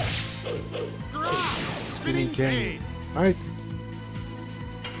 Spinning Cane. Alright.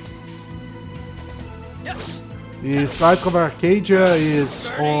 The Size of Arcadia is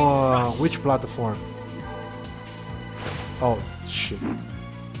on which platform? Oh, shit.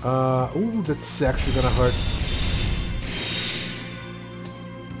 Ooh, that's actually gonna hurt.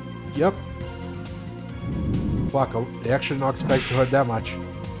 Yep. Fuck, I actually not expect to hurt that much.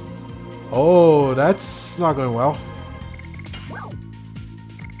 Oh, that's not going well.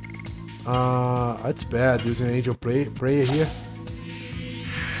 That's bad, using Angel Prayer here.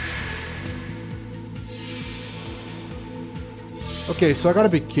 Okay, so I gotta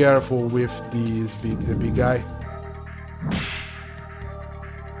be careful with the big guy.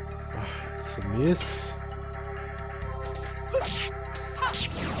 It's a miss.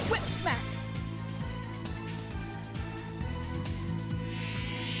 Whip smack.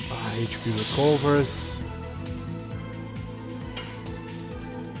 HP recovers.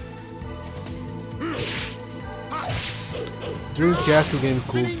 During casting game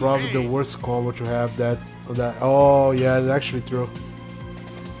cool, probably the worst combo to have that. Oh yeah, that's actually true.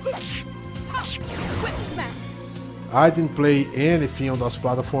 Whip smack. I didn't play anything on those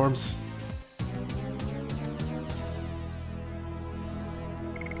platforms.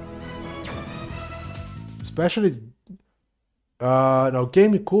 Especially no,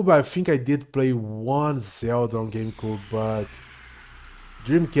 GameCube, I think I did play one Zelda on GameCube, but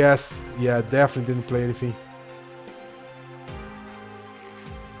Dreamcast, yeah, definitely didn't play anything.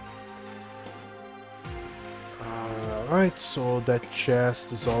 Alright, so that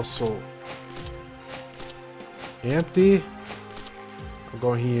chest is also empty. I'm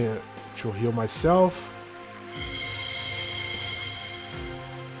going here to heal myself.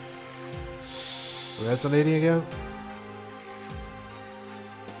 Resonating again.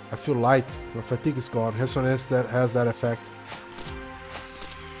 I feel light. My fatigue is gone. Resonance that has that effect.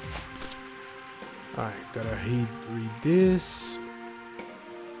 Alright, gotta read this.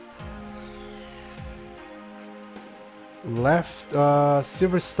 Left,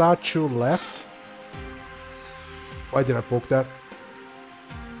 silver statue left. Why did I poke that?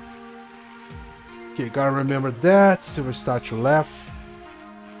 Okay, gotta remember that. Silver statue left.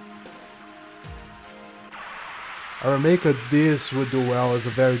 A remake of this would do well as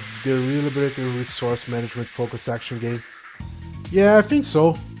a very deliberate and resource management focused action game. Yeah, I think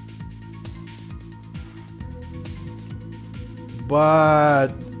so. But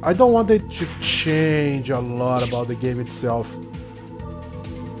I don't want it to change a lot about the game itself.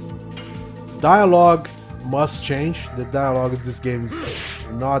 Dialogue must change. The dialogue of this game is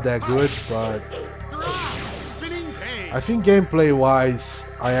not that good, but I think gameplay wise,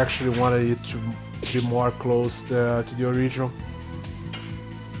 I actually wanted it to be more close to the original.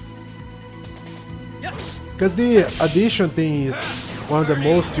 Because the addition thing is one of the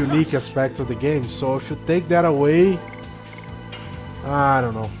most unique aspects of the game, so if you take that away, I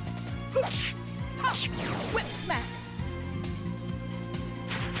don't know. Whip smack.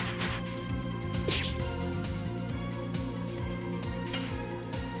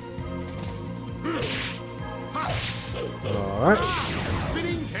 Alright.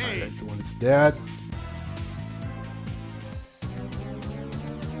 That one is dead.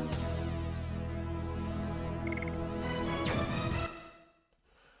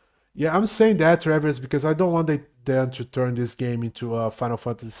 Yeah, I'm saying that, Travis, because I don't want them to turn this game into a Final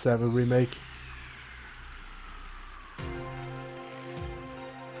Fantasy VII remake.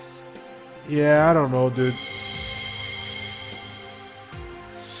 Yeah, I don't know, dude.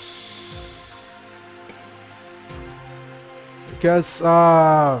 Because,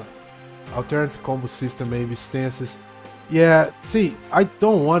 alternative combo system, maybe stances. Yeah, see, I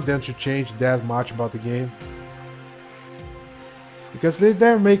don't want them to change that much about the game. Because they're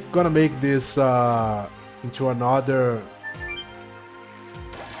gonna make this into another.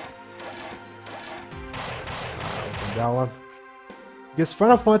 Open that one. Because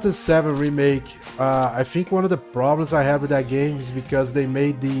Final Fantasy VII Remake, I think one of the problems I have with that game is because they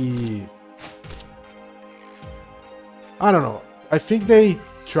made the. I don't know. I think they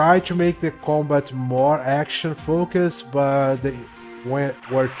tried to make the combat more action focused, but they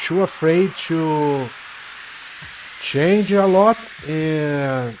were too afraid to change a lot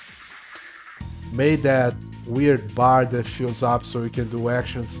and made that weird bar that fills up so you can do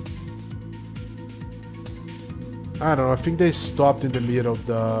actions. I don't know, I think they stopped in the middle of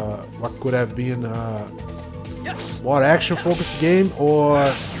the what could have been a more action focused game or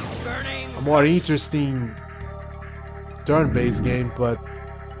a more interesting turn-based game, but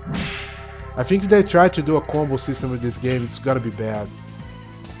I think if they try to do a combo system with this game, it's gonna be bad.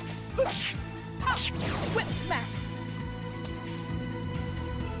 Whip smack.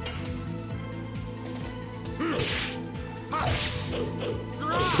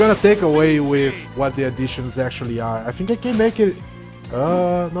 It's gonna take away with what the additions actually are. I think I can make it.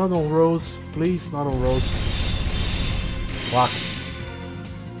 Not on Rose, please, not on Rose. Fuck.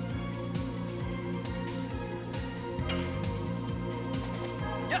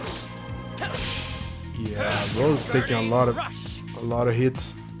 Yeah, Rose taking a lot of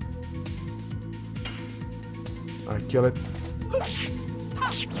hits. I kill it. Whip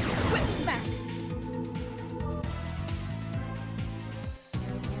smack.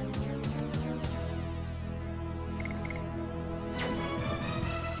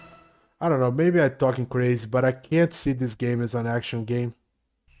 I don't know, maybe I'm talking crazy, but I can't see this game as an action game.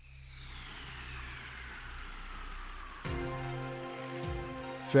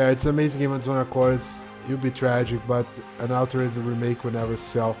 Fair, it's an amazing game on Zone Accords. It'll be tragic, but an altered remake will never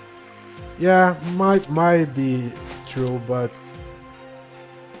sell. Yeah, might be true, but...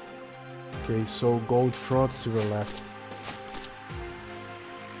 Okay, so gold front, silver left.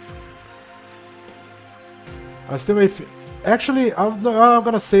 I still may... Actually, I'm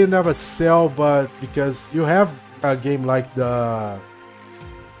gonna say never sell, but because you have a game like the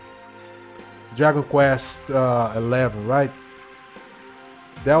Dragon Quest 11, right?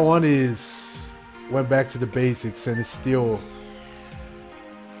 That one went back to the basics and it's still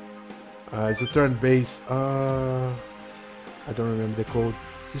it's a turn-based. I don't remember the code.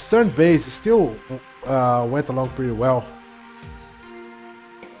 It's turn-based. It still went along pretty well.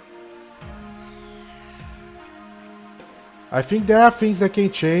 I think there are things that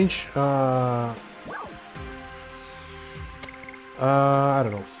can change. I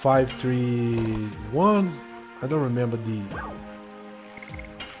don't know, 5, 3, 1. I don't remember the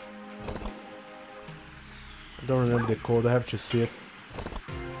code. I have to see it.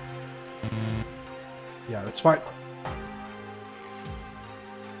 Yeah, that's fine. I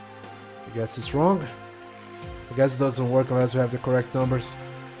guess it's wrong. I guess it doesn't work unless we have the correct numbers.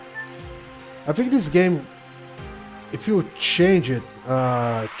 I think this game, if you change it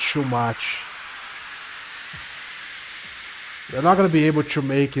too much, you're not gonna be able to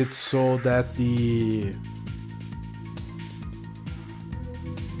make it so that the...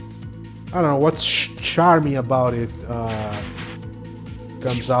 I don't know what's charming about it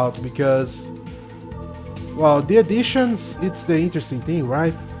comes out, because, well, the additions, it's the interesting thing,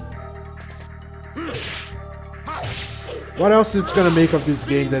 right? What else is gonna make of this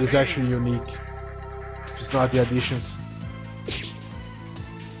game that is actually unique? If it's not the additions.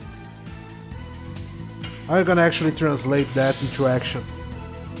 How are you gonna actually translate that into action?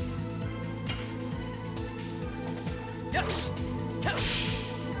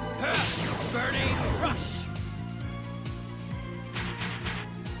 Burning rush.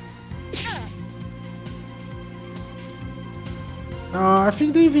 I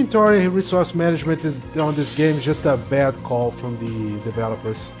think the inventory resource management on this game is just a bad call from the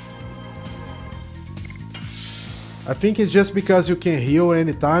developers. I think it's just because you can heal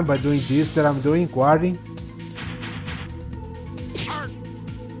anytime by doing this that I'm doing, guarding.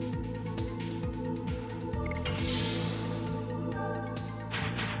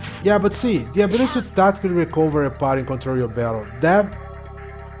 Yeah, but see, the ability to tactically recover a part and control your battle, that,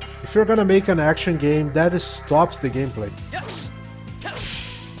 if you're gonna make an action game, that stops the gameplay.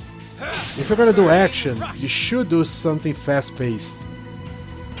 If you're gonna do action, you should do something fast-paced.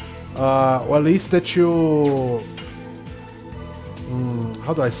 Or at least that you...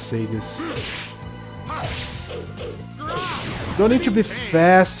 how do I say this? Don't need to be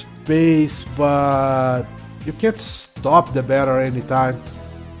fast-paced, but you can't stop the battle anytime.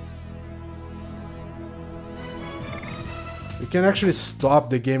 You can actually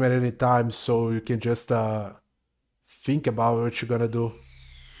stop the game at any time, so you can just think about what you're gonna do.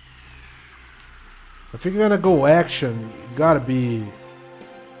 If you're gonna go action, you gotta be...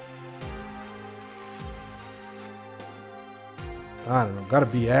 I don't know, gotta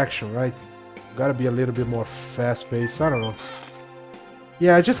be action, right? Gotta be a little bit more fast-paced, I don't know.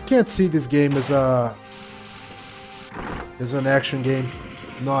 Yeah, I just can't see this game as an action game.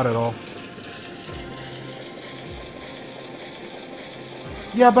 Not at all.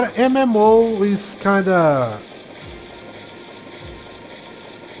 Yeah, but MMO is kinda...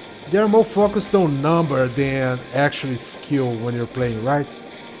 They're more focused on number than actually skill when you're playing, right?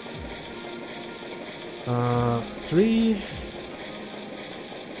 3...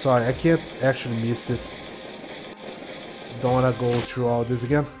 Sorry, I can't actually miss this. Don't wanna go through all this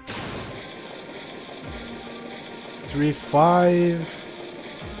again. 3, 5...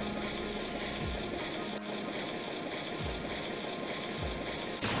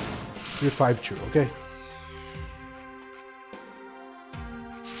 352, okay?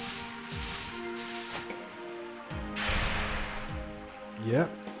 Yeah,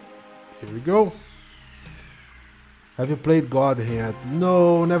 here we go. Have you played God Hand?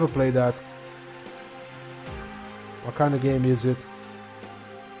 No, never played that. What kind of game is it?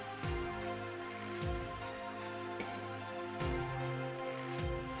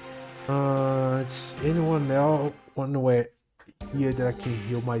 It's anyone else one way here that I can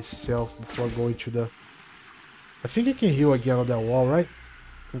heal myself before going to the... I think I can heal again on that wall, right?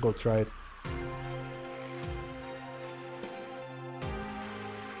 I'll go try it.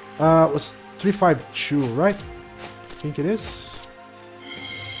 It was 352, right? I think it is.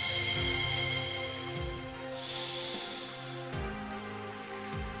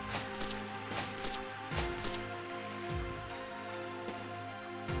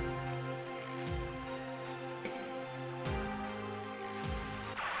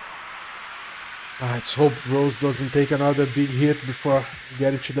 Let's hope Rose doesn't take another big hit before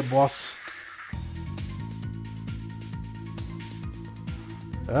getting to the boss.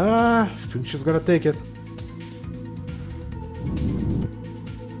 I think she's gonna take it.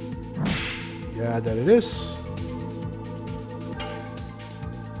 Yeah, there it is.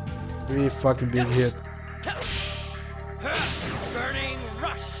 Pretty fucking big hit. Burning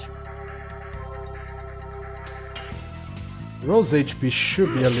rush. Rose HP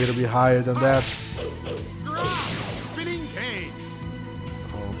should be a little bit higher than that. Spinning cane.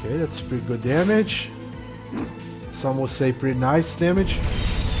 Okay, that's pretty good damage. Some will say pretty nice damage.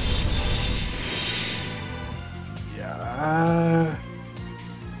 Yeah.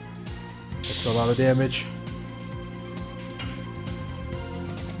 That's a lot of damage.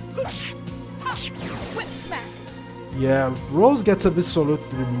 Whip smack. Yeah, Rose gets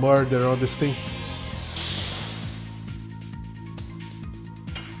absolutely murdered on this thing.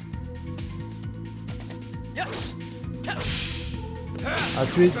 A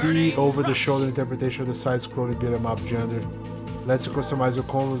 3D over-the-shoulder interpretation of the side-scrolling beat-em-up genre lets you customize your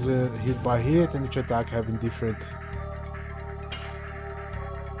combos hit by hit and each attack having different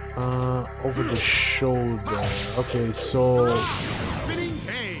over-the-shoulder. Okay, so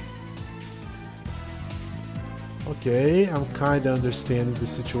okay, I'm kinda understanding the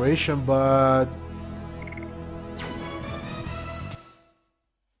situation, but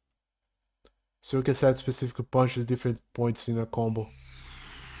so you can set specific punches at different points in a combo.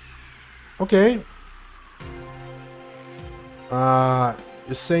 Okay.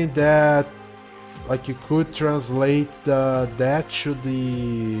 You're saying that like you could translate that to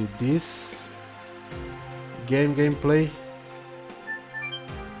this gameplay?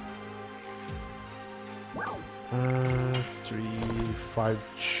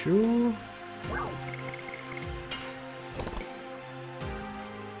 352.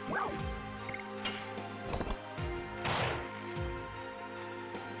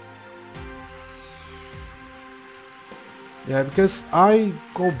 Yeah, because I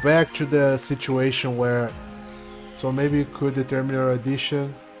go back to the situation where, so maybe you could determine your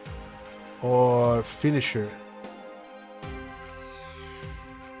addition or finisher.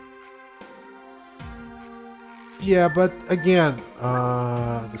 Yeah, but again,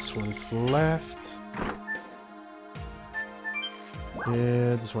 this one is left,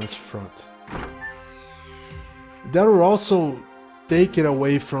 and this one is front. That will also take it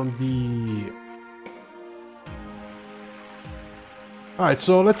away from the... Alright,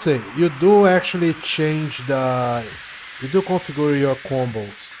 so let's say you do actually change the... You do configure your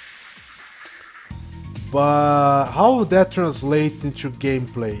combos. But how would that translate into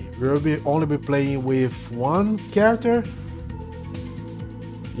gameplay? Will only be playing with one character?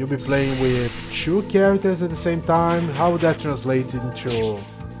 You'll be playing with two characters at the same time? How would that translate into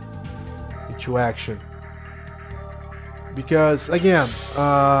action? Because again,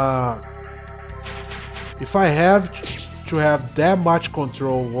 if I have to have that much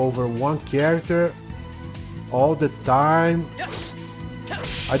control over one character all the time,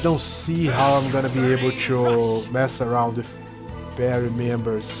 I don't see how I'm gonna be able to mess around with party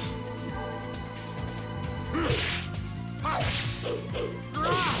members.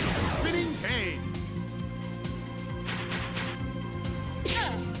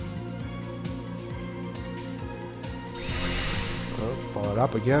 Oh, power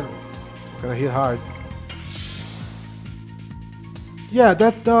up again. Gonna hit hard. Yeah,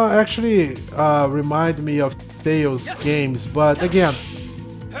 that actually reminded me of Tales games, but again,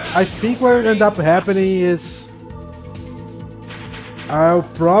 I think what ended up happening is I'll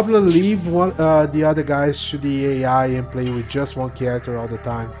probably leave the other guys to the AI and play with just one character all the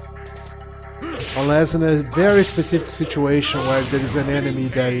time. Unless in a very specific situation where there is an enemy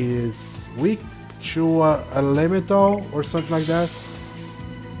that is weak to a elemental or something like that.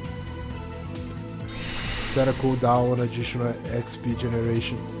 Set a cooldown on additional XP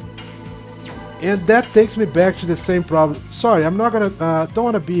generation. And that takes me back to the same problem. Sorry, I'm not gonna, don't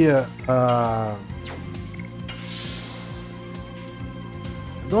wanna be a,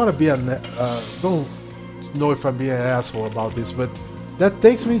 don't know if I'm being an asshole about this, but that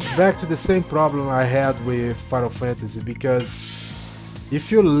takes me back to the same problem I had with Final Fantasy, because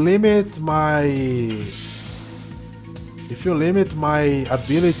if you limit my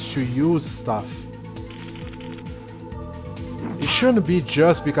ability to use stuff, it shouldn't be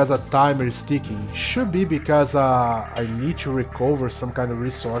just because a timer is ticking. It should be because I need to recover some kind of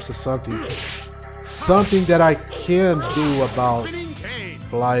resource or something. Something that I can do about,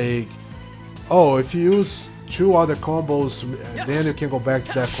 like, oh, if you use 2 other combos, then you can go back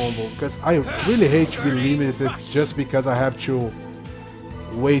to that combo. Because I really hate to be limited just because I have to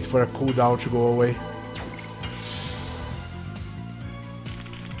wait for a cooldown to go away.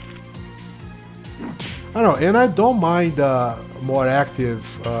 I don't know, and I don't mind more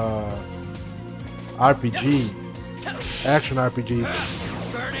active RPG, action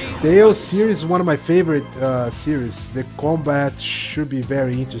RPGs. The AO series is one of my favorite series. The combat should be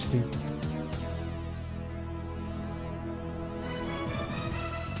very interesting.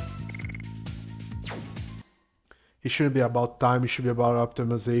 It shouldn't be about time, it should be about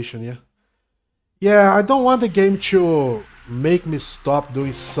optimization, yeah? Yeah, I don't want the game to make me stop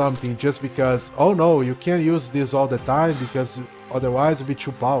doing something just because, oh no, you can't use this all the time because otherwise it'll be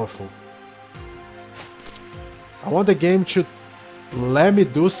too powerful. I want the game to let me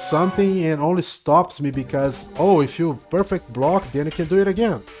do something and only stops me because, oh, if you perfect block, then you can do it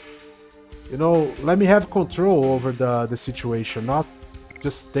again. You know, let me have control over the situation, not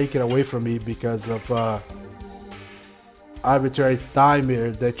just take it away from me because of arbitrary timer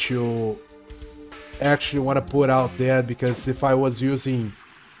that you actually want to put out there, because if I was using,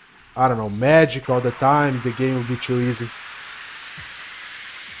 I don't know, magic all the time, the game would be too easy.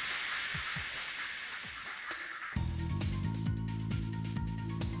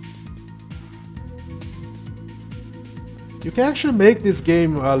 You can actually make this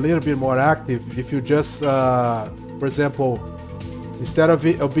game a little bit more active if you just, for example, instead of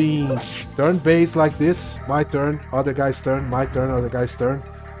it being turn-based like this, my turn, other guy's turn, my turn, other guy's turn,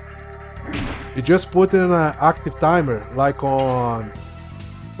 you just put in an active timer, like on,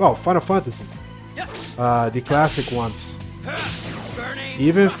 well, Final Fantasy, the classic ones.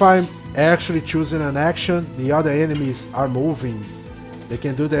 Even if I'm actually choosing an action, the other enemies are moving. They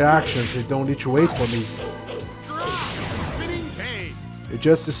can do their actions, they don't need to wait for me. You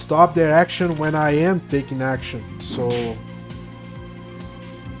just stop their action when I am taking action. So,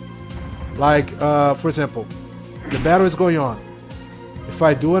 like, for example, the battle is going on. If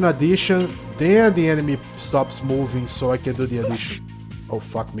I do an addition, then the enemy stops moving so I can do the addition. Oh,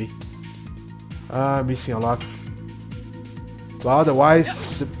 fuck me. I'm missing a lot. But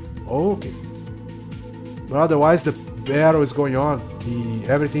otherwise, okay. But otherwise, the battle is going on.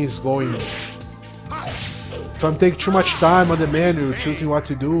 Everything is going. If I'm taking too much time on the menu, choosing what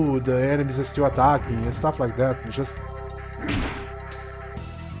to do, the enemies are still attacking and stuff like that. You just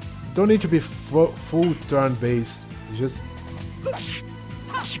don't need to be full turn-based. You just,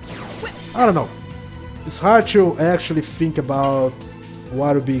 I don't know. It's hard to actually think about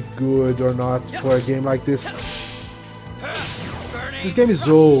what would be good or not for a game like this. This game is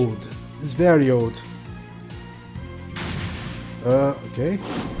old. It's very old. Okay.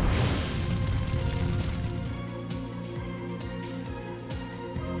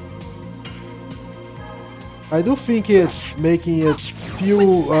 I do think making it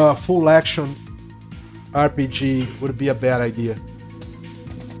full action RPG would be a bad idea.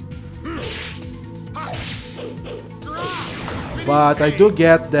 But I do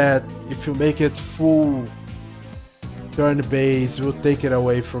get that if you make it full turn-based, it will take it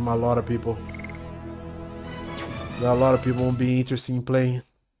away from a lot of people. A lot of people won't be interested in playing.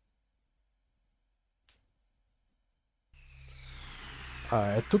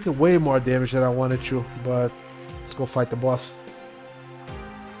 I took way more damage than I wanted to, but let's go fight the boss.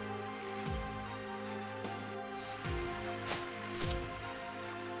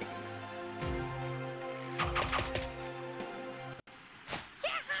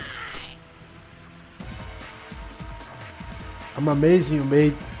 I'm amazing you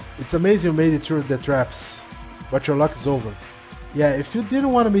made. It's amazing you made it through the traps, but your luck is over. Yeah, if you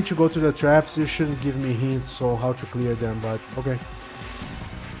didn't want me to go through the traps, you shouldn't give me hints on how to clear them, but okay.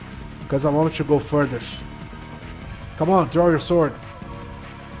 Because I want you to go further. Come on, draw your sword.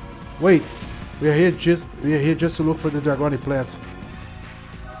 Wait, We are here just to look for the Dragoon plant.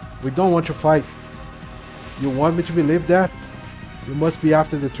 We don't want to fight. You want me to believe that? You must be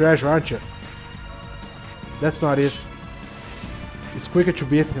after the treasure, aren't you? That's not it. It's quicker to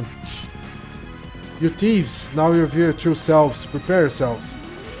beat him. You thieves, now you reveal your true selves. Prepare yourselves.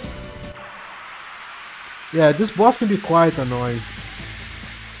 Yeah, this boss can be quite annoying.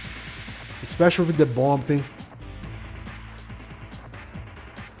 Especially with the bomb thing.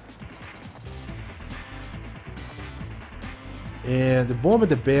 And the bomb at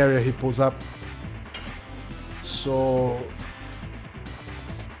the barrier he pulls up. So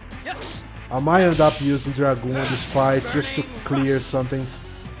I might end up using Dragoon in this fight just to clear some things.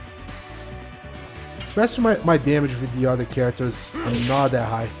 Especially my damage with the other characters are not that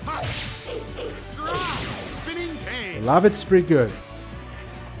high. Love it's pretty good.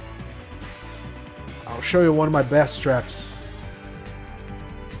 I'll show you one of my best traps.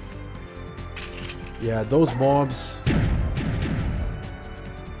 Yeah, those bombs.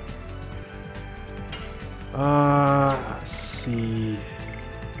 Let's see.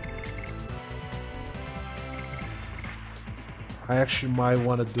 I actually might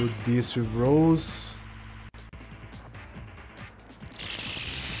want to do this with Rose.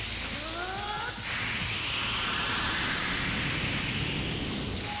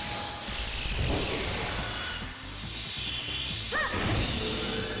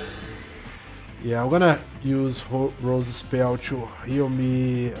 Yeah, I'm gonna use Rose's spell to heal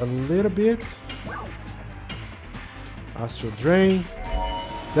me a little bit. Astral Drain.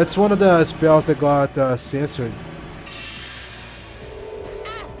 That's one of the spells that got censored.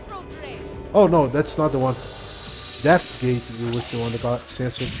 Oh no, that's not the one. Death's Gate was the one that got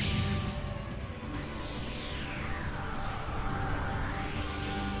censored.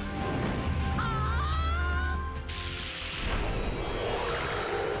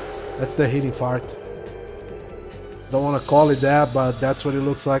 That's the hitting fart. Don't want to call it that, but that's what it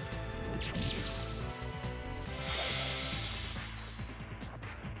looks like.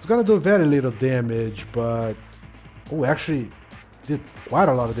 It's gonna do very little damage, but... Oh, actually did quite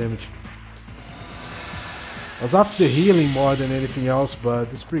a lot of damage. I was after the healing more than anything else,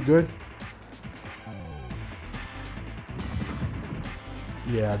 but it's pretty good.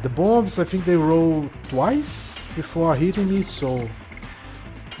 Yeah, the bombs, I think they roll twice before hitting me, so...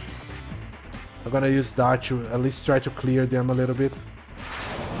 I'm gonna use that to at least try to clear them a little bit.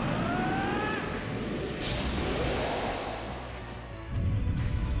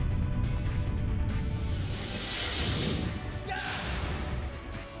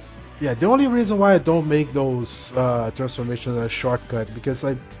 Yeah, the only reason why I don't make those transformations a shortcut, because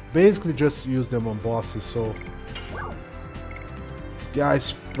I basically just use them on bosses, so...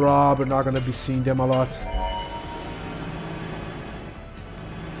 Guys, probably not gonna be seeing them a lot.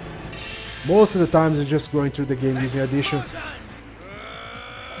 Most of the times I'm just going through the game using additions. There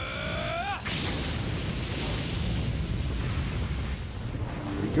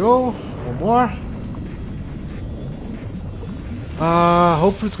we go, one more.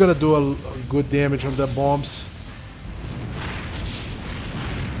 Hopefully it's gonna do a good damage on the bombs.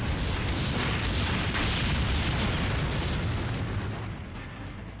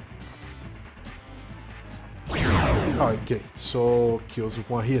 Okay, so kills with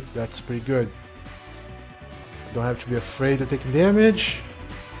one hit, that's pretty good. Don't have to be afraid of taking damage.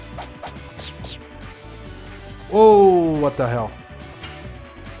 Oh, what the hell?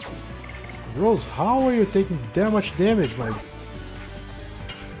 Rose, how are you taking that much damage, man?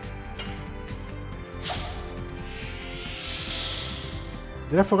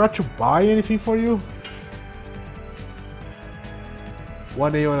 Did I forget to buy anything for you?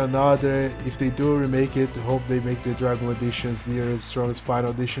 One A on another. If they do remake it, hope they make the Dragoon editions the strongest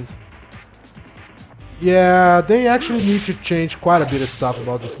final editions. Yeah, they actually need to change quite a bit of stuff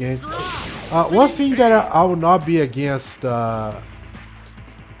about this game. One thing that I will not be against a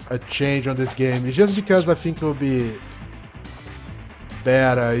change on this game is just because I think it will be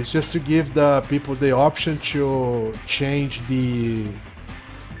better. It's just to give the people the option to change the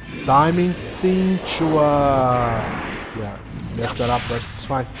timing thing to yeah, messed that up, but it's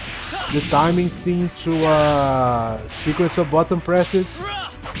fine. The timing thing to sequence of button presses.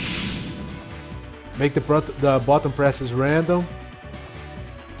 Make the button presses random.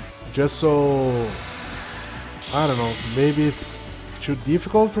 Just so, I don't know, maybe it's too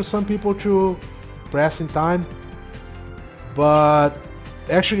difficult for some people to press in time. But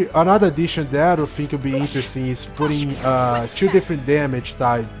actually another addition that I think would be interesting is putting two different damages.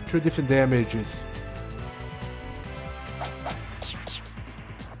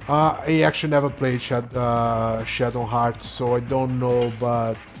 I actually never played Shadow Hearts, so I don't know,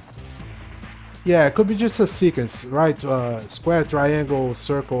 but Yeah, it could be just a sequence, right? Square, triangle,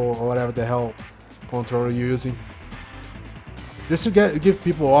 circle, or whatever the hell controller you're using. Just to give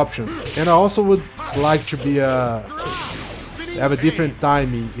people options. And I also would like to be have a different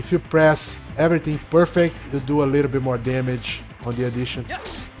timing. If you press everything perfect, you do a little bit more damage on the addition.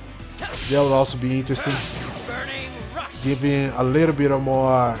 That would also be interesting. Giving a little bit of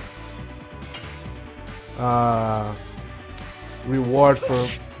more reward for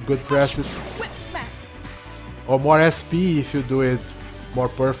good presses. Whip smack. Or more SP if you do it more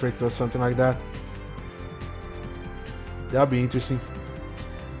perfect or something like that. That'll be interesting.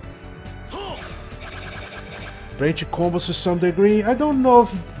 Branching combos to some degree. I don't know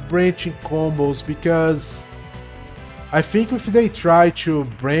if branching combos, because I think if they try to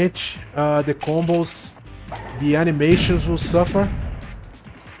branch the combos, the animations will suffer.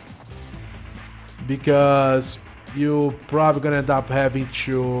 Because you're probably gonna end up having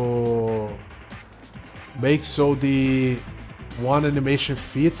to make so the one animation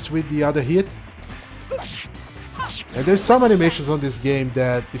fits with the other hit. And there's some animations on this game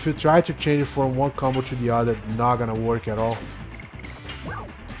that if you try to change it from one combo to the other, not gonna work at all.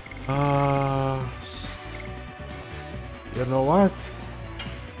 You know what?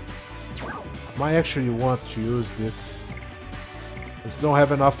 I might actually want to use this. Just don't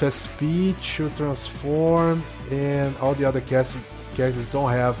have enough SP to transform, and all the other characters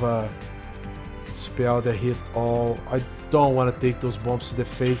don't have a spell that hit all. I don't want to take those bombs to the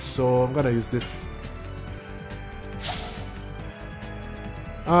face, so I'm gonna use this.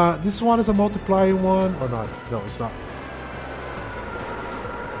 This one is a multiplying one or not? No, it's not.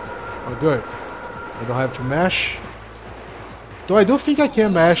 Oh, good. I don't have to mash. Though I do think I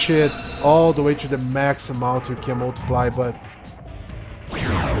can mash it all the way to the max amount you can multiply, but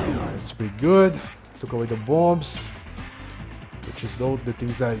it's pretty good. Took away the bombs, which is the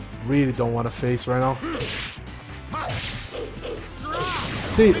things I really don't want to face right now.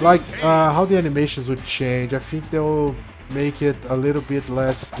 See, like how the animations would change. I think they'll make it a little bit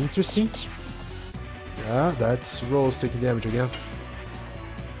less interesting. Yeah, that's Rose taking damage again.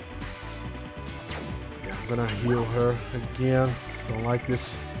 Yeah, I'm gonna heal her again. Don't like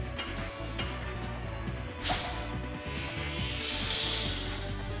this.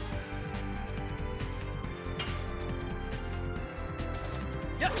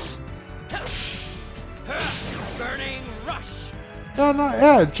 Burning rush. No,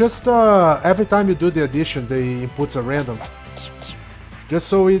 yeah, just every time you do the addition, the inputs are random. Just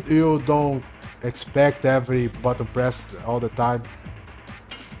so you don't expect every button press all the time.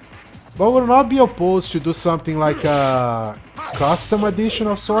 But would not be opposed to do something like a custom addition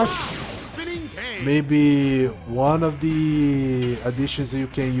of sorts. Maybe one of the additions you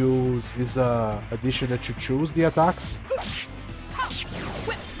can use is a addition that you choose the attacks.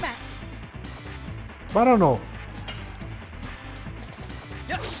 Whip smack. But I don't know.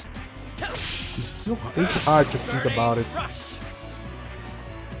 Yes. It's hard to think about it. Rush.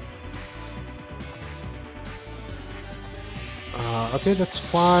 Okay, that's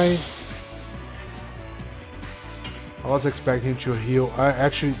fine. I was expecting him to heal. I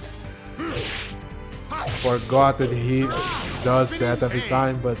actually forgot that he does that every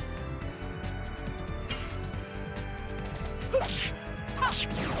time, but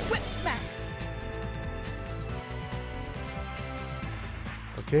Whip smack.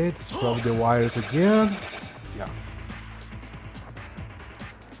 okay, this is probably the wires again. Yeah.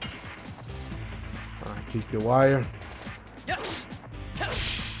 Kick the wire. Yes.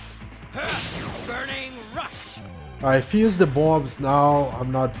 Burning rush. If you use the bombs now,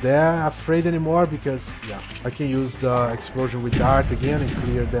 I'm not that afraid anymore because, yeah, I can use the explosion with dart again and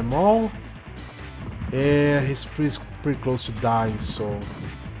clear them all. And he's pretty close to dying, so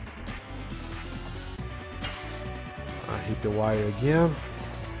I hit the wire again.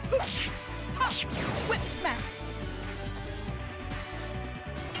 Whip smack.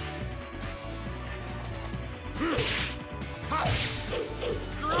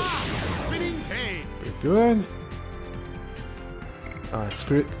 Pretty good. Alright,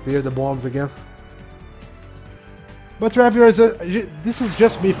 clear the bombs again. But Traviers, this is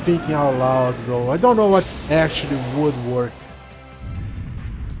just me thinking out loud, bro. I don't know what actually would work.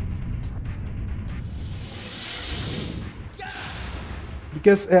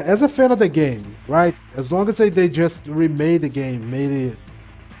 Because as a fan of the game, right? As long as they just remade the game, made it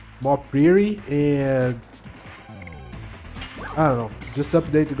more pretty, and I don't know, just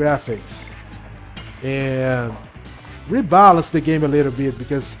update the graphics and rebalance the game a little bit,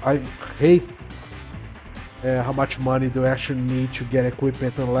 because I hate how much money do I actually need to get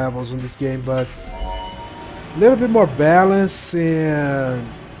equipment and levels on this game, but a little bit more balance and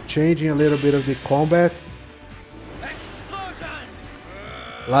changing a little bit of the combat. Explosion!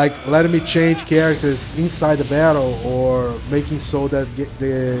 Like letting me change characters inside the battle, or making so that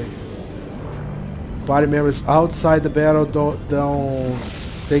the party members outside the battle don't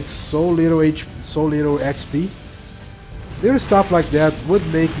take so little XP. Little stuff like that would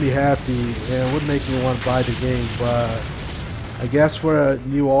make me happy and would make me want to buy the game, but I guess for a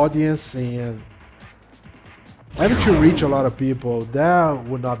new audience and having to reach a lot of people, that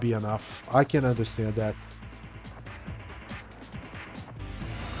would not be enough. I can understand that.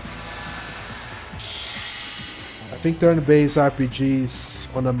 I think turn-based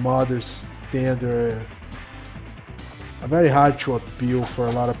RPGs on a modern standard are very hard to appeal for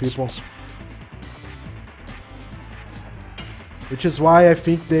a lot of people. Which is why I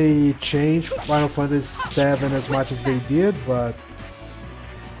think they changed Final Fantasy VII as much as they did, but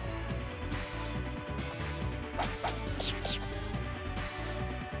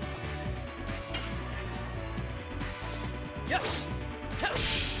Yes!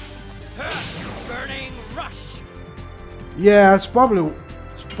 Burning rush! yeah,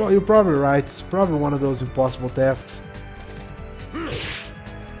 you're probably right. It's probably one of those impossible tasks.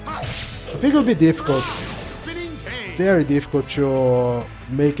 I think it'll be difficult. Very difficult to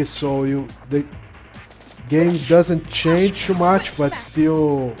make it so the game doesn't change too much, but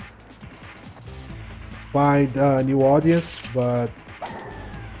still find a new audience. But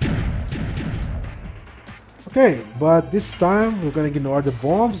okay, but this time we're gonna ignore the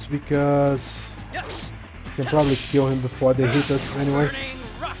bombs because we can probably kill him before they hit us anyway.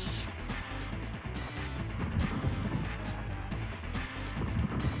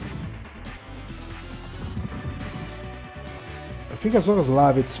 I think as long as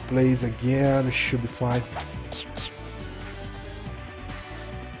Lavitz plays again, it should be fine.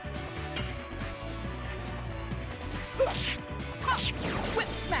 Whip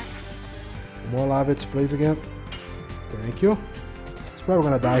smack. More Lavitz plays again. Thank you. He's probably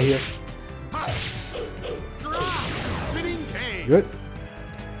gonna die here. Good.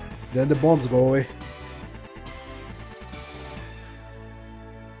 Then the bombs go away.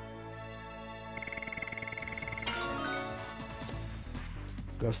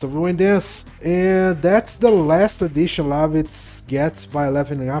 Gust of Ruin Dance, and that's the last addition Lavitz gets by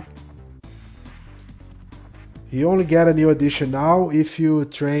leveling up. He only get a new addition now if you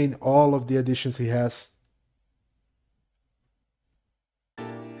train all of the additions he has.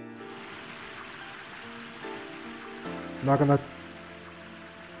 Probably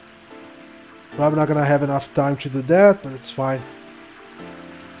not gonna have enough time to do that, but it's fine.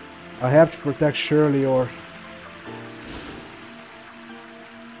 I have to protect Shirley or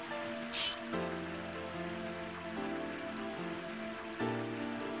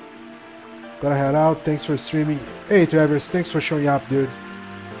gotta head out. Thanks for streaming. Hey Travis, thanks for showing up, dude.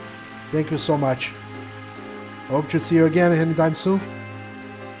 Thank you so much. Hope to see you again anytime soon.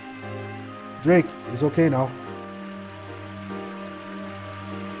 Drake is okay now.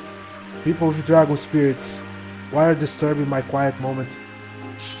 People with dragon spirits, why are disturbing my quiet moment?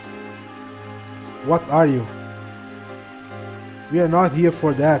 What are you? We are not here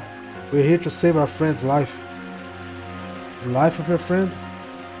for that. We're here to save our friend's life. The life of your friend?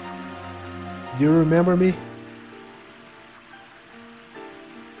 Do you remember me?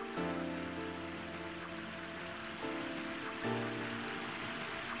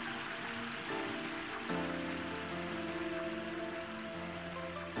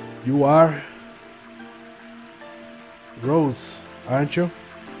 You are Rose, aren't you?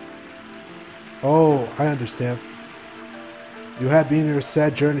 Oh, I understand. You have been in your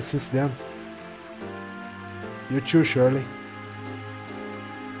sad journey since then. You too, Shirley.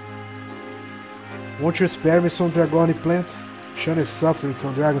 Won't you spare me some Dragoon plant? Shana is suffering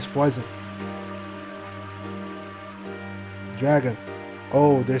from dragon's poison. Dragon.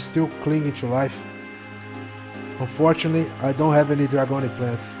 Oh, they're still clinging to life. Unfortunately, I don't have any Dragoon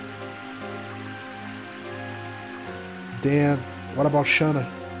plant. Then, what about Shana?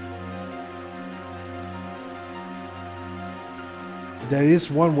 There is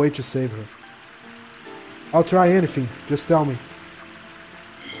one way to save her. I'll try anything, just tell me.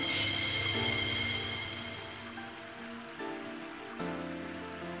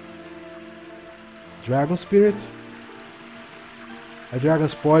 Dragon Spirit? A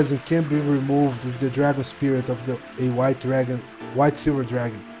dragon's poison can be removed with the dragon spirit of a white silver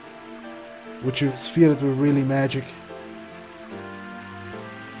dragon, which is filled with really magic.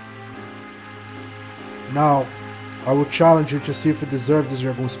 Now, I will challenge you to see if you deserve this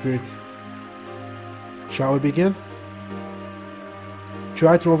Dragoon Spirit. Shall we begin?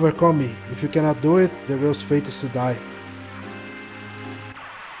 Try to overcome me. If you cannot do it, the girl's fate is to die.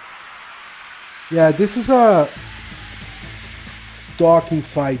 Yeah, this is a talking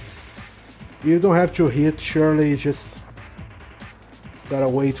fight. You don't have to hit Shirley, you just gotta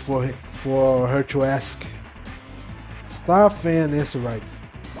wait for her to ask stuff and answer right.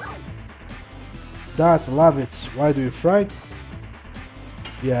 That love it. Why do you fight?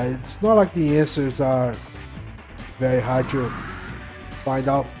 Yeah, it's not like the answers are very hard to find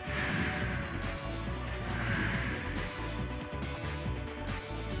out.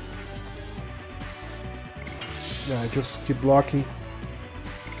 Yeah, just keep blocking.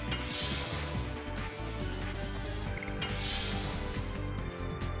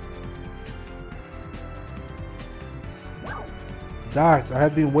 Dart, I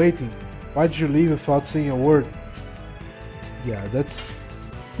have been waiting. Why did you leave without saying a word? Yeah, that's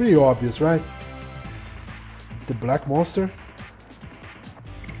pretty obvious, right? The black monster?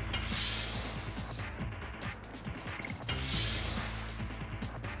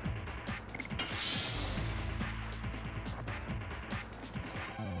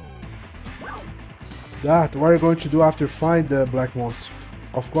 Dart, what are you going to do after you find the black monster?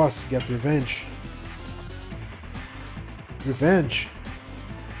 Of course, get revenge. Revenge?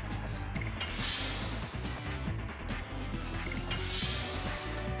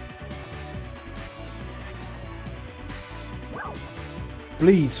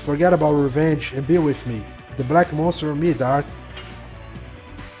 Please, forget about revenge and be with me. The black monster or me, Dart.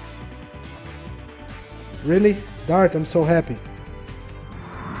 Really? Dart, I'm so happy.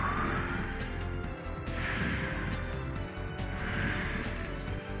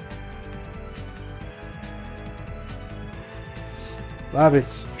 Love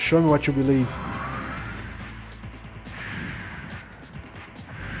it. Show me what you believe.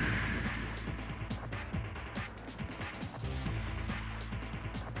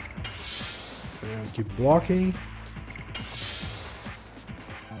 And keep blocking.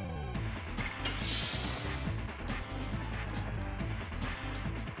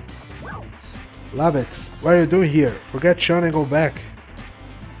 Love it. What are you doing here? Forget Shana and go back.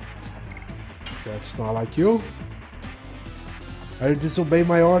 That's not like you. Are you disobeying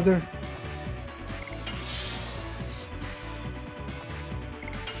my order?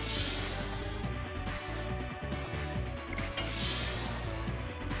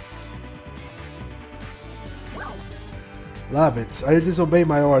 Love it. Are you disobeying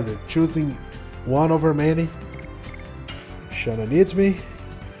my order? Choosing one over many? Shana needs me?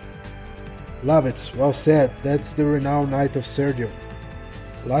 Love it. Well said. That's the renowned knight of Sergio.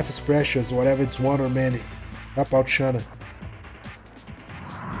 Life is precious, whatever it's one or many. Help out Shana.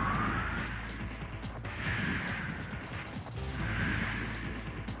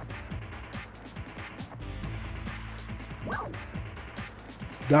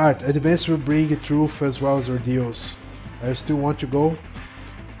 Dart, advance will bring truth as well as ordeals. I still want to go.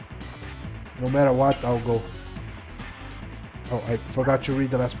 No matter what, I'll go. Oh, I forgot to read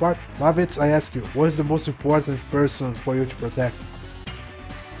the last part. Lavitz, I ask you, what is the most important person for you to protect?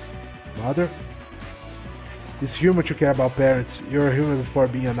 Mother? It's human to care about parents. You're a human before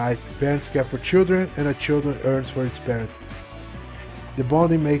being a knight. Parents care for children, and a child earns for its parent. The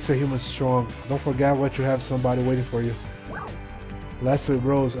bonding makes a human strong. Don't forget what you have somebody waiting for you. Lastly,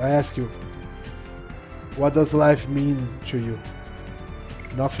 Rose, I ask you, what does life mean to you?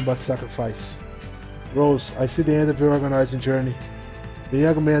 Nothing but sacrifice. Rose, I see the end of your organizing journey. The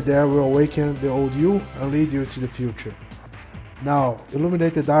young man there will awaken the old you and lead you to the future. Now,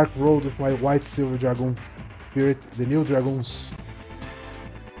 illuminate the dark road with my white silver dragoon. Spirit, the new dragoons.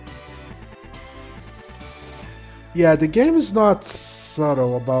 Yeah, the game is not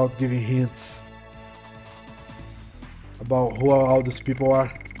subtle about giving hints about who all these people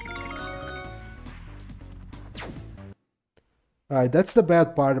are. Alright, that's the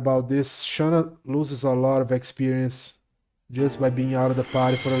bad part about this. Shana loses a lot of experience just by being out of the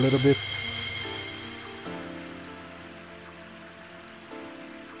party for a little bit.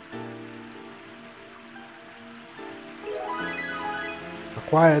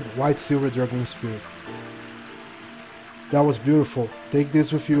 Acquired White Silver Dragoon Spirit. That was beautiful. Take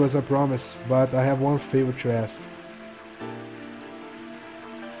this with you as a promise, but I have one favor to ask.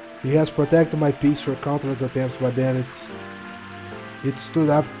 He has protected my peace for countless attempts by bandits. It stood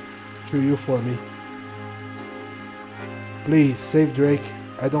up to you for me. Please, save Drake.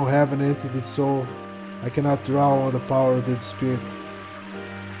 I don't have an entity soul. I cannot draw on the power of the spirit.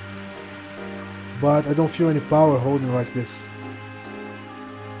 But I don't feel any power holding like this.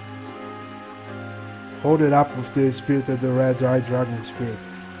 Hold it up with the spirit of the red dry dragon spirit.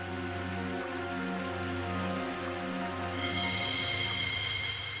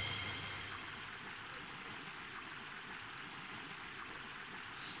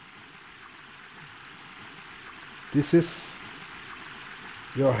 This is...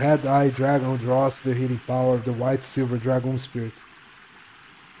 Your head-eye dragon draws the healing power of the white-silver dragoon spirit.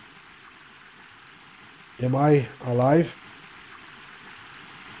 Am I alive?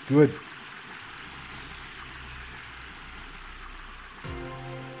 Good.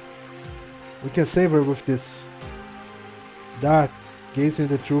 We can save her with this. That, gazing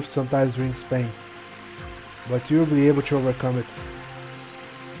at the truth sometimes brings pain. But you'll be able to overcome it.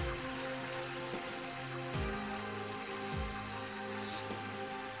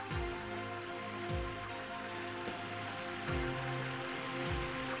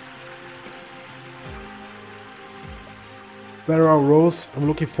 Better our roads. I'm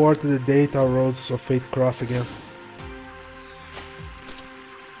looking forward to the date our roads of fate cross again.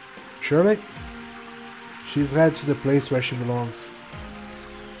 Shirley? She's headed to the place where she belongs.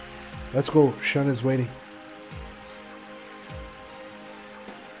 Let's go, Shana is waiting.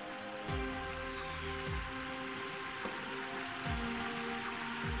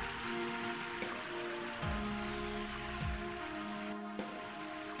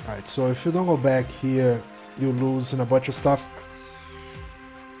 Alright, so if you don't go back here, you lose in a bunch of stuff.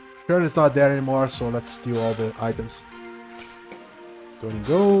 Shirley's not there anymore, so let's steal all the items. 20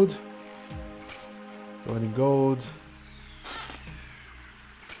 gold. 20 gold.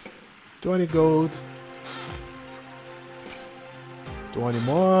 20 gold. 20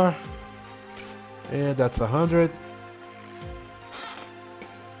 more. And that's 100.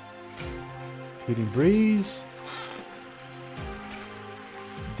 Healing breeze.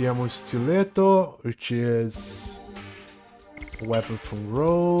 Demo stiletto, which is a weapon from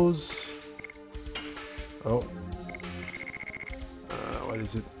Rose. Oh. What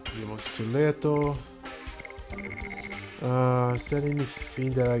is it? Demo stiletto. Is there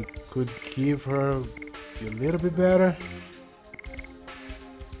anything that I could give her a little bit better?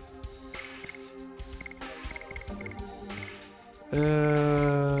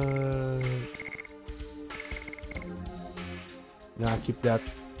 Nah, keep that.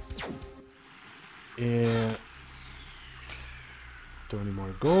 And 20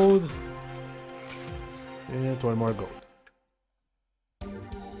 more gold. And 20 more gold.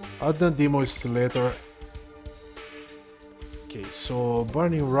 Other than Demo Stiletto. Okay, so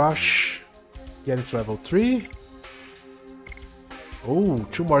Burning Rush. Getting to level 3. Oh,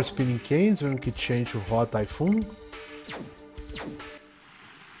 2 more Spinning Canes and we can change to Hot Typhoon.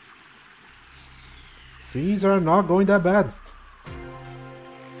 Things are not going that bad.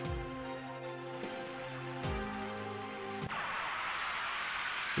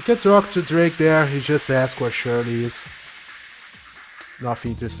 You can talk to Drake there, he just asked where Shirley is.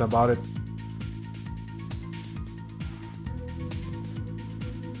 Nothing interesting about it.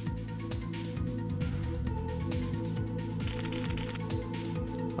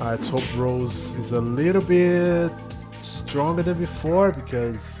 Let's hope Rose is a little bit stronger than before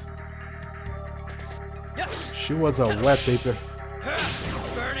because she was a wet paper.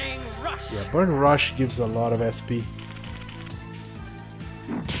 Burning Rush. Yeah, Burn Rush gives a lot of SP.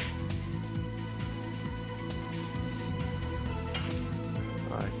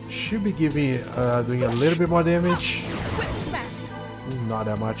 Should be giving, doing a little bit more damage. Not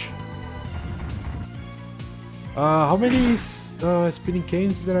that much. How many spinning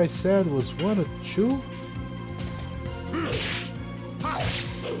canes that I said? Was 1 or 2?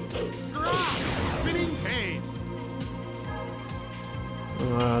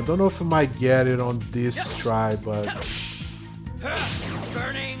 I don't know if I might get it on this try, but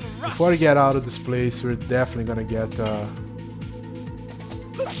before I get out of this place, we're definitely gonna get.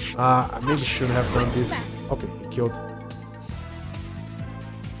 I maybe shouldn't have done this. Okay, he killed.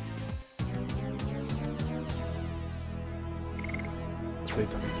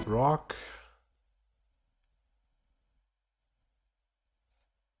 Data rock.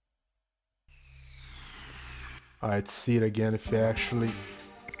 Alright, see it again if it actually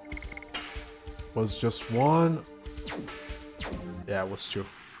was just 1. Yeah, it was 2.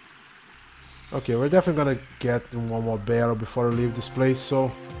 Okay, we're definitely gonna get in 1 more battle before we leave this place,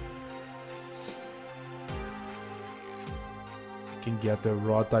 so we can get the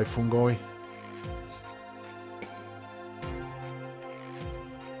Raw Typhoon going.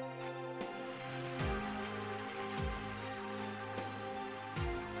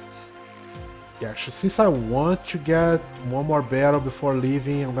 Yeah, actually, since I want to get 1 more battle before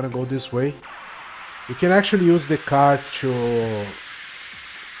leaving, I'm gonna go this way. You can actually use the car to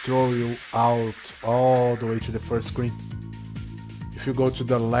throw you out all the way to the first screen. If you go to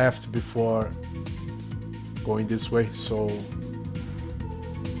the left before going this way, so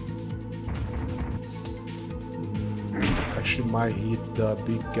actually might hit the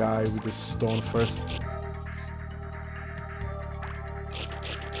big guy with the stone first.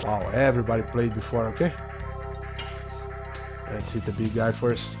 Wow, everybody played before, okay? Let's hit the big guy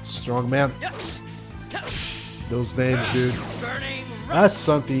first. Strong man. Those names, dude. That's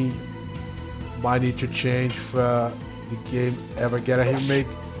something might need to change if the game ever get a remake.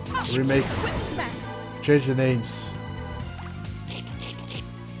 Change the names.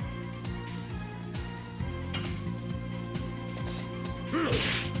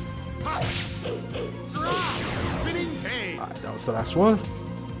 Alright, that was the last one.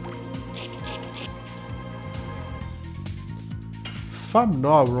 If I'm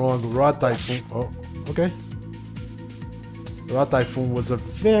not wrong, Raw Typhoon. Oh, okay. Raw Typhoon was a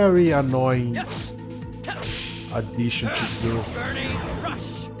very annoying addition to do.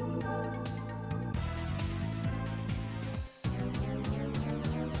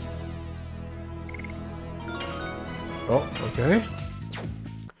 Oh, okay.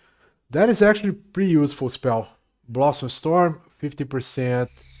 That is actually pretty useful spell. Blossom Storm, 50%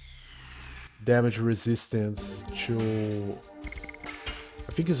 damage resistance to...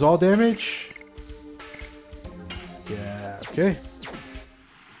 I think it's all damage. Yeah, okay.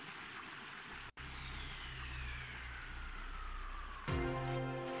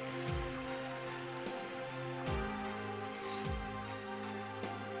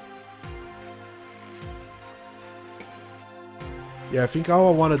 Yeah, I think all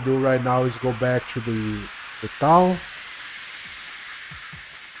I want to do right now is go back to the town.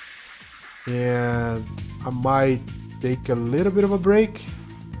 And I might take a little bit of a break.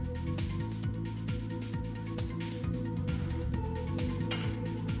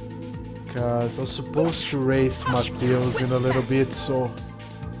 Because I was supposed to race Mateus in a little bit, so...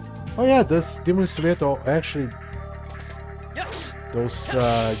 Oh yeah, this Demon Instrumental actually... Those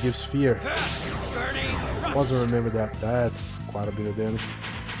gives fear. Wasn't remember that. That's quite a bit of damage.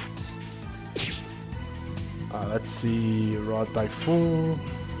 Let's see, Raw Typhoon.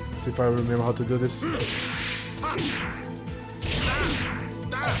 Let's see if I remember how to do this.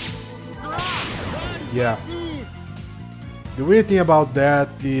 Yeah. The weird thing about that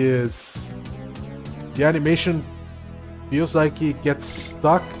is the animation feels like it gets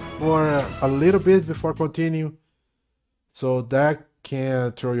stuck for a little bit before continue. So that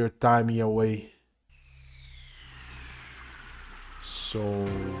can throw your timing away. So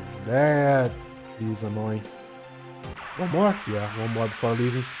that is annoying. One more? Yeah, one more before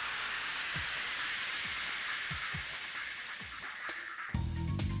leaving.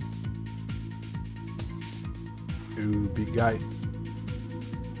 Ooh, big guy.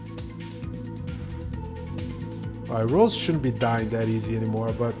 Alright, Rose shouldn't be dying that easy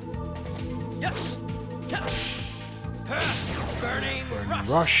anymore, but... Burning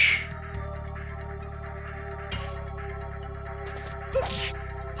Rush.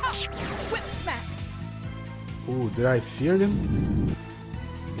 Whip smack. Ooh, did I fear them?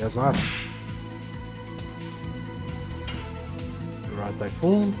 Guess not. Raw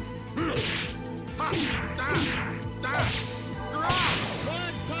Typhoon.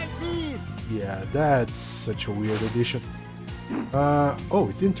 Yeah, that's such a weird addition. Oh,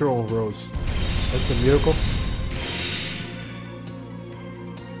 it didn't throw on Rose. That's a miracle.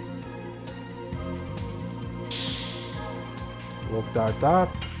 Walk dart up.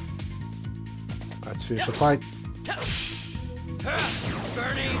 Let's finish the fight.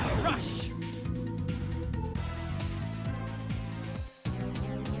 Burning Rush.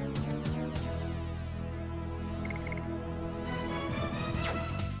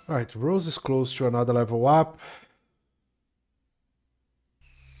 Alright, Rose is close to another level up.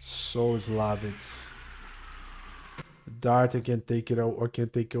 So is Lavitz. Dart I can take it out or can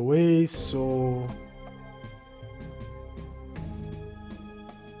take away, so...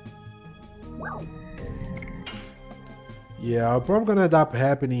 Yeah, what's probably gonna end up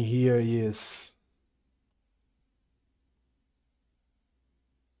happening here is...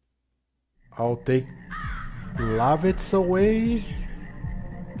 I'll take Lavitz away.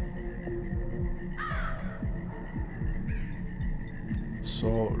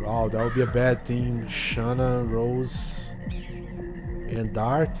 So, oh, that would be a bad team. Shana, Rose, and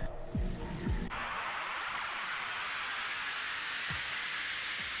Dart.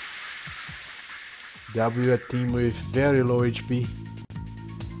 That would be a team with very low HP.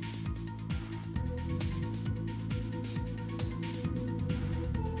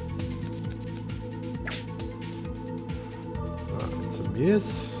 It's a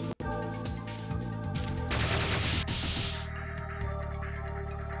miss.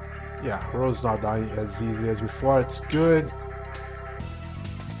 Yeah, Rose not dying as easily as before. It's good.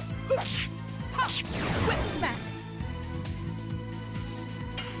 Whip smack.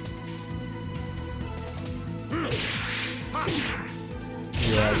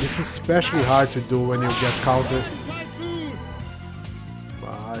 Yeah, This is especially hard to do when you get countered.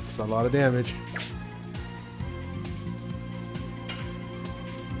 But it's a lot of damage.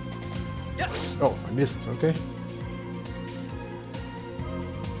 Oh, I missed, okay.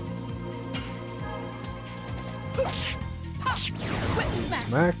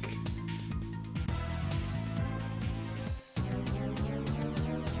 Smack.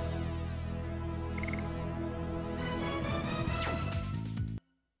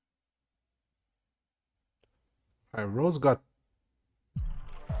 Alright, Rose got...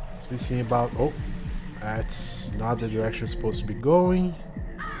 Let's be seeing about... Oh, that's not the direction it's supposed to be going.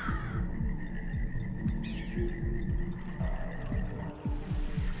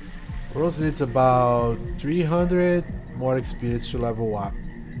 Rose needs about 300 more experience to level up,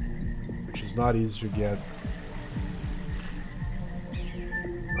 which is not easy to get.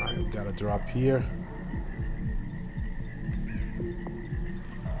 Alright, we gotta drop here.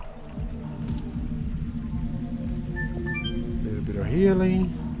 Little bit of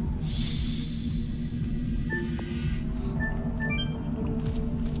healing.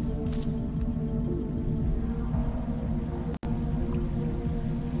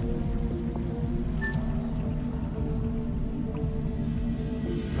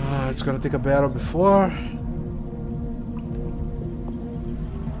 It's gonna take a battle before. I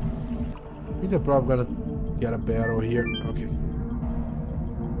think they're probably gonna get a battle here. Okay.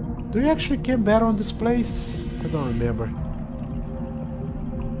 Do you actually can battle on this place? I don't remember.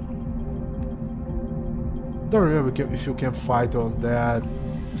 Don't remember if you can fight on that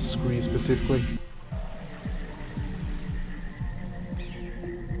screen specifically.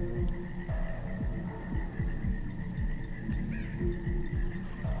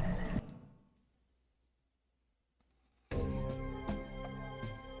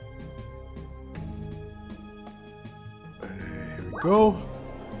 Go.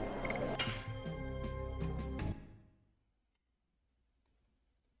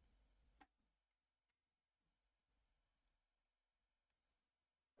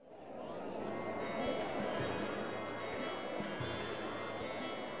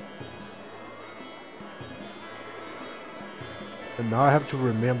 And now I have to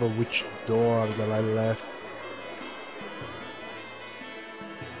remember which door that I left.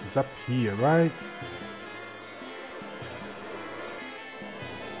 It's up here, right?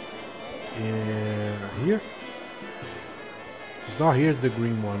 And here? It's not here, it's the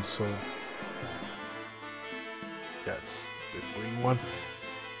green one, so... Yeah, it's the green one.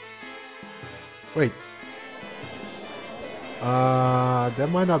 Wait. That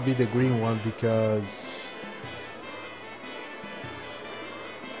might not be the green one because...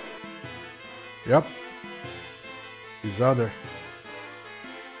 Yep. It's under.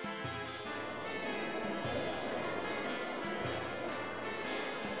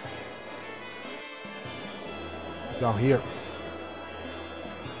 Down here.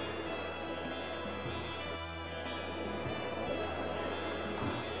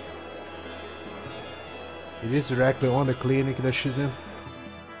 It is directly on the clinic that she's in.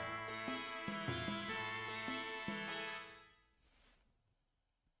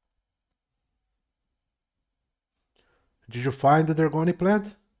 Did you find the Dragoon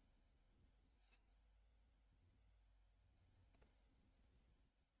plant?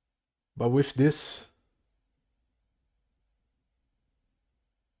 But with this...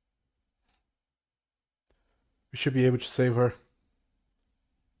 we should be able to save her.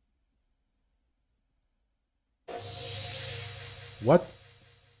 What?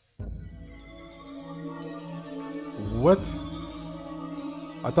 What?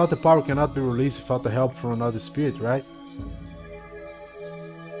 I thought the power cannot be released without the help from another spirit, right?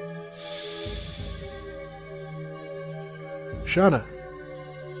 Shana.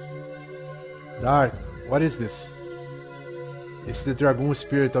 Dart, what is this? It's the Dragoon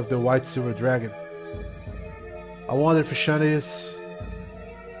spirit of the white silver dragon. I wonder if Shana is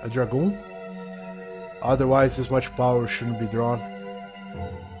a Dragoon? Otherwise, this much power shouldn't be drawn.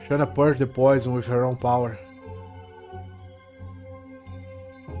 Shana purged the poison with her own power.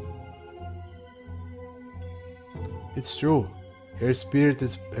 It's true. Her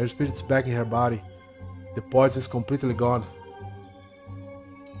spirit's back in her body. The poison is completely gone.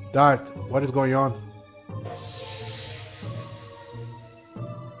 Dart, what is going on?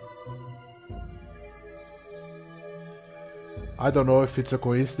 I don't know if it's a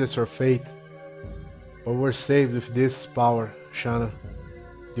coincidence or fate, but we're saved with this power, Shana.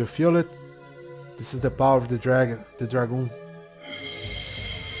 Do you feel it? This is the power of the dragon, the Dragoon.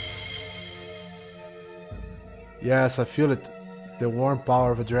 Yes, I feel it. The warm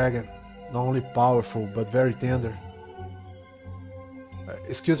power of a dragon. Not only powerful, but very tender.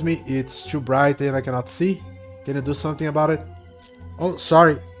 Excuse me, it's too bright and I cannot see. Can you do something about it? Oh,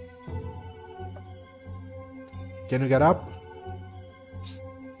 sorry. Can you get up?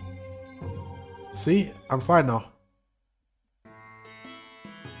 See, I'm fine now.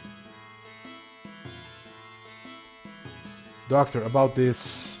 Doctor, about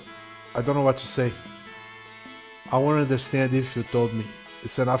this, I don't know what to say. I won't understand if you told me.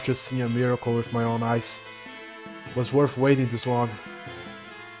 It's enough just seeing a miracle with my own eyes. It was worth waiting this long.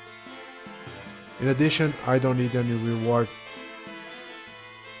 In addition, I don't need any reward.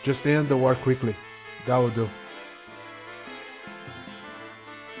 Just end the war quickly. That will do.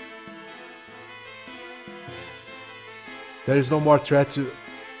 There is no more threat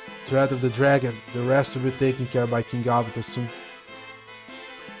of the dragon. The rest will be taken care of by King Arbiter soon.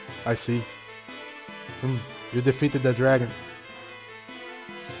 I see. You defeated the dragon.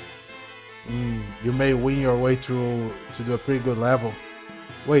 You may win your way through to a pretty good level.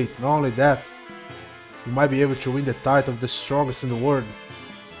 Wait, not only that, you might be able to win the title of the strongest in the world.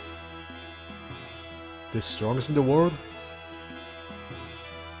 The strongest in the world?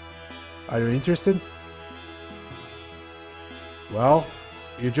 Are you interested? Well,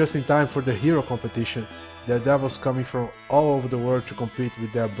 you're just in time for the hero competition. There are devils coming from all over the world to compete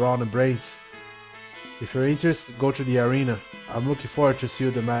with their brawn and brains. If you're interested, go to the arena. I'm looking forward to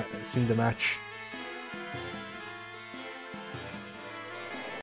seeing the match.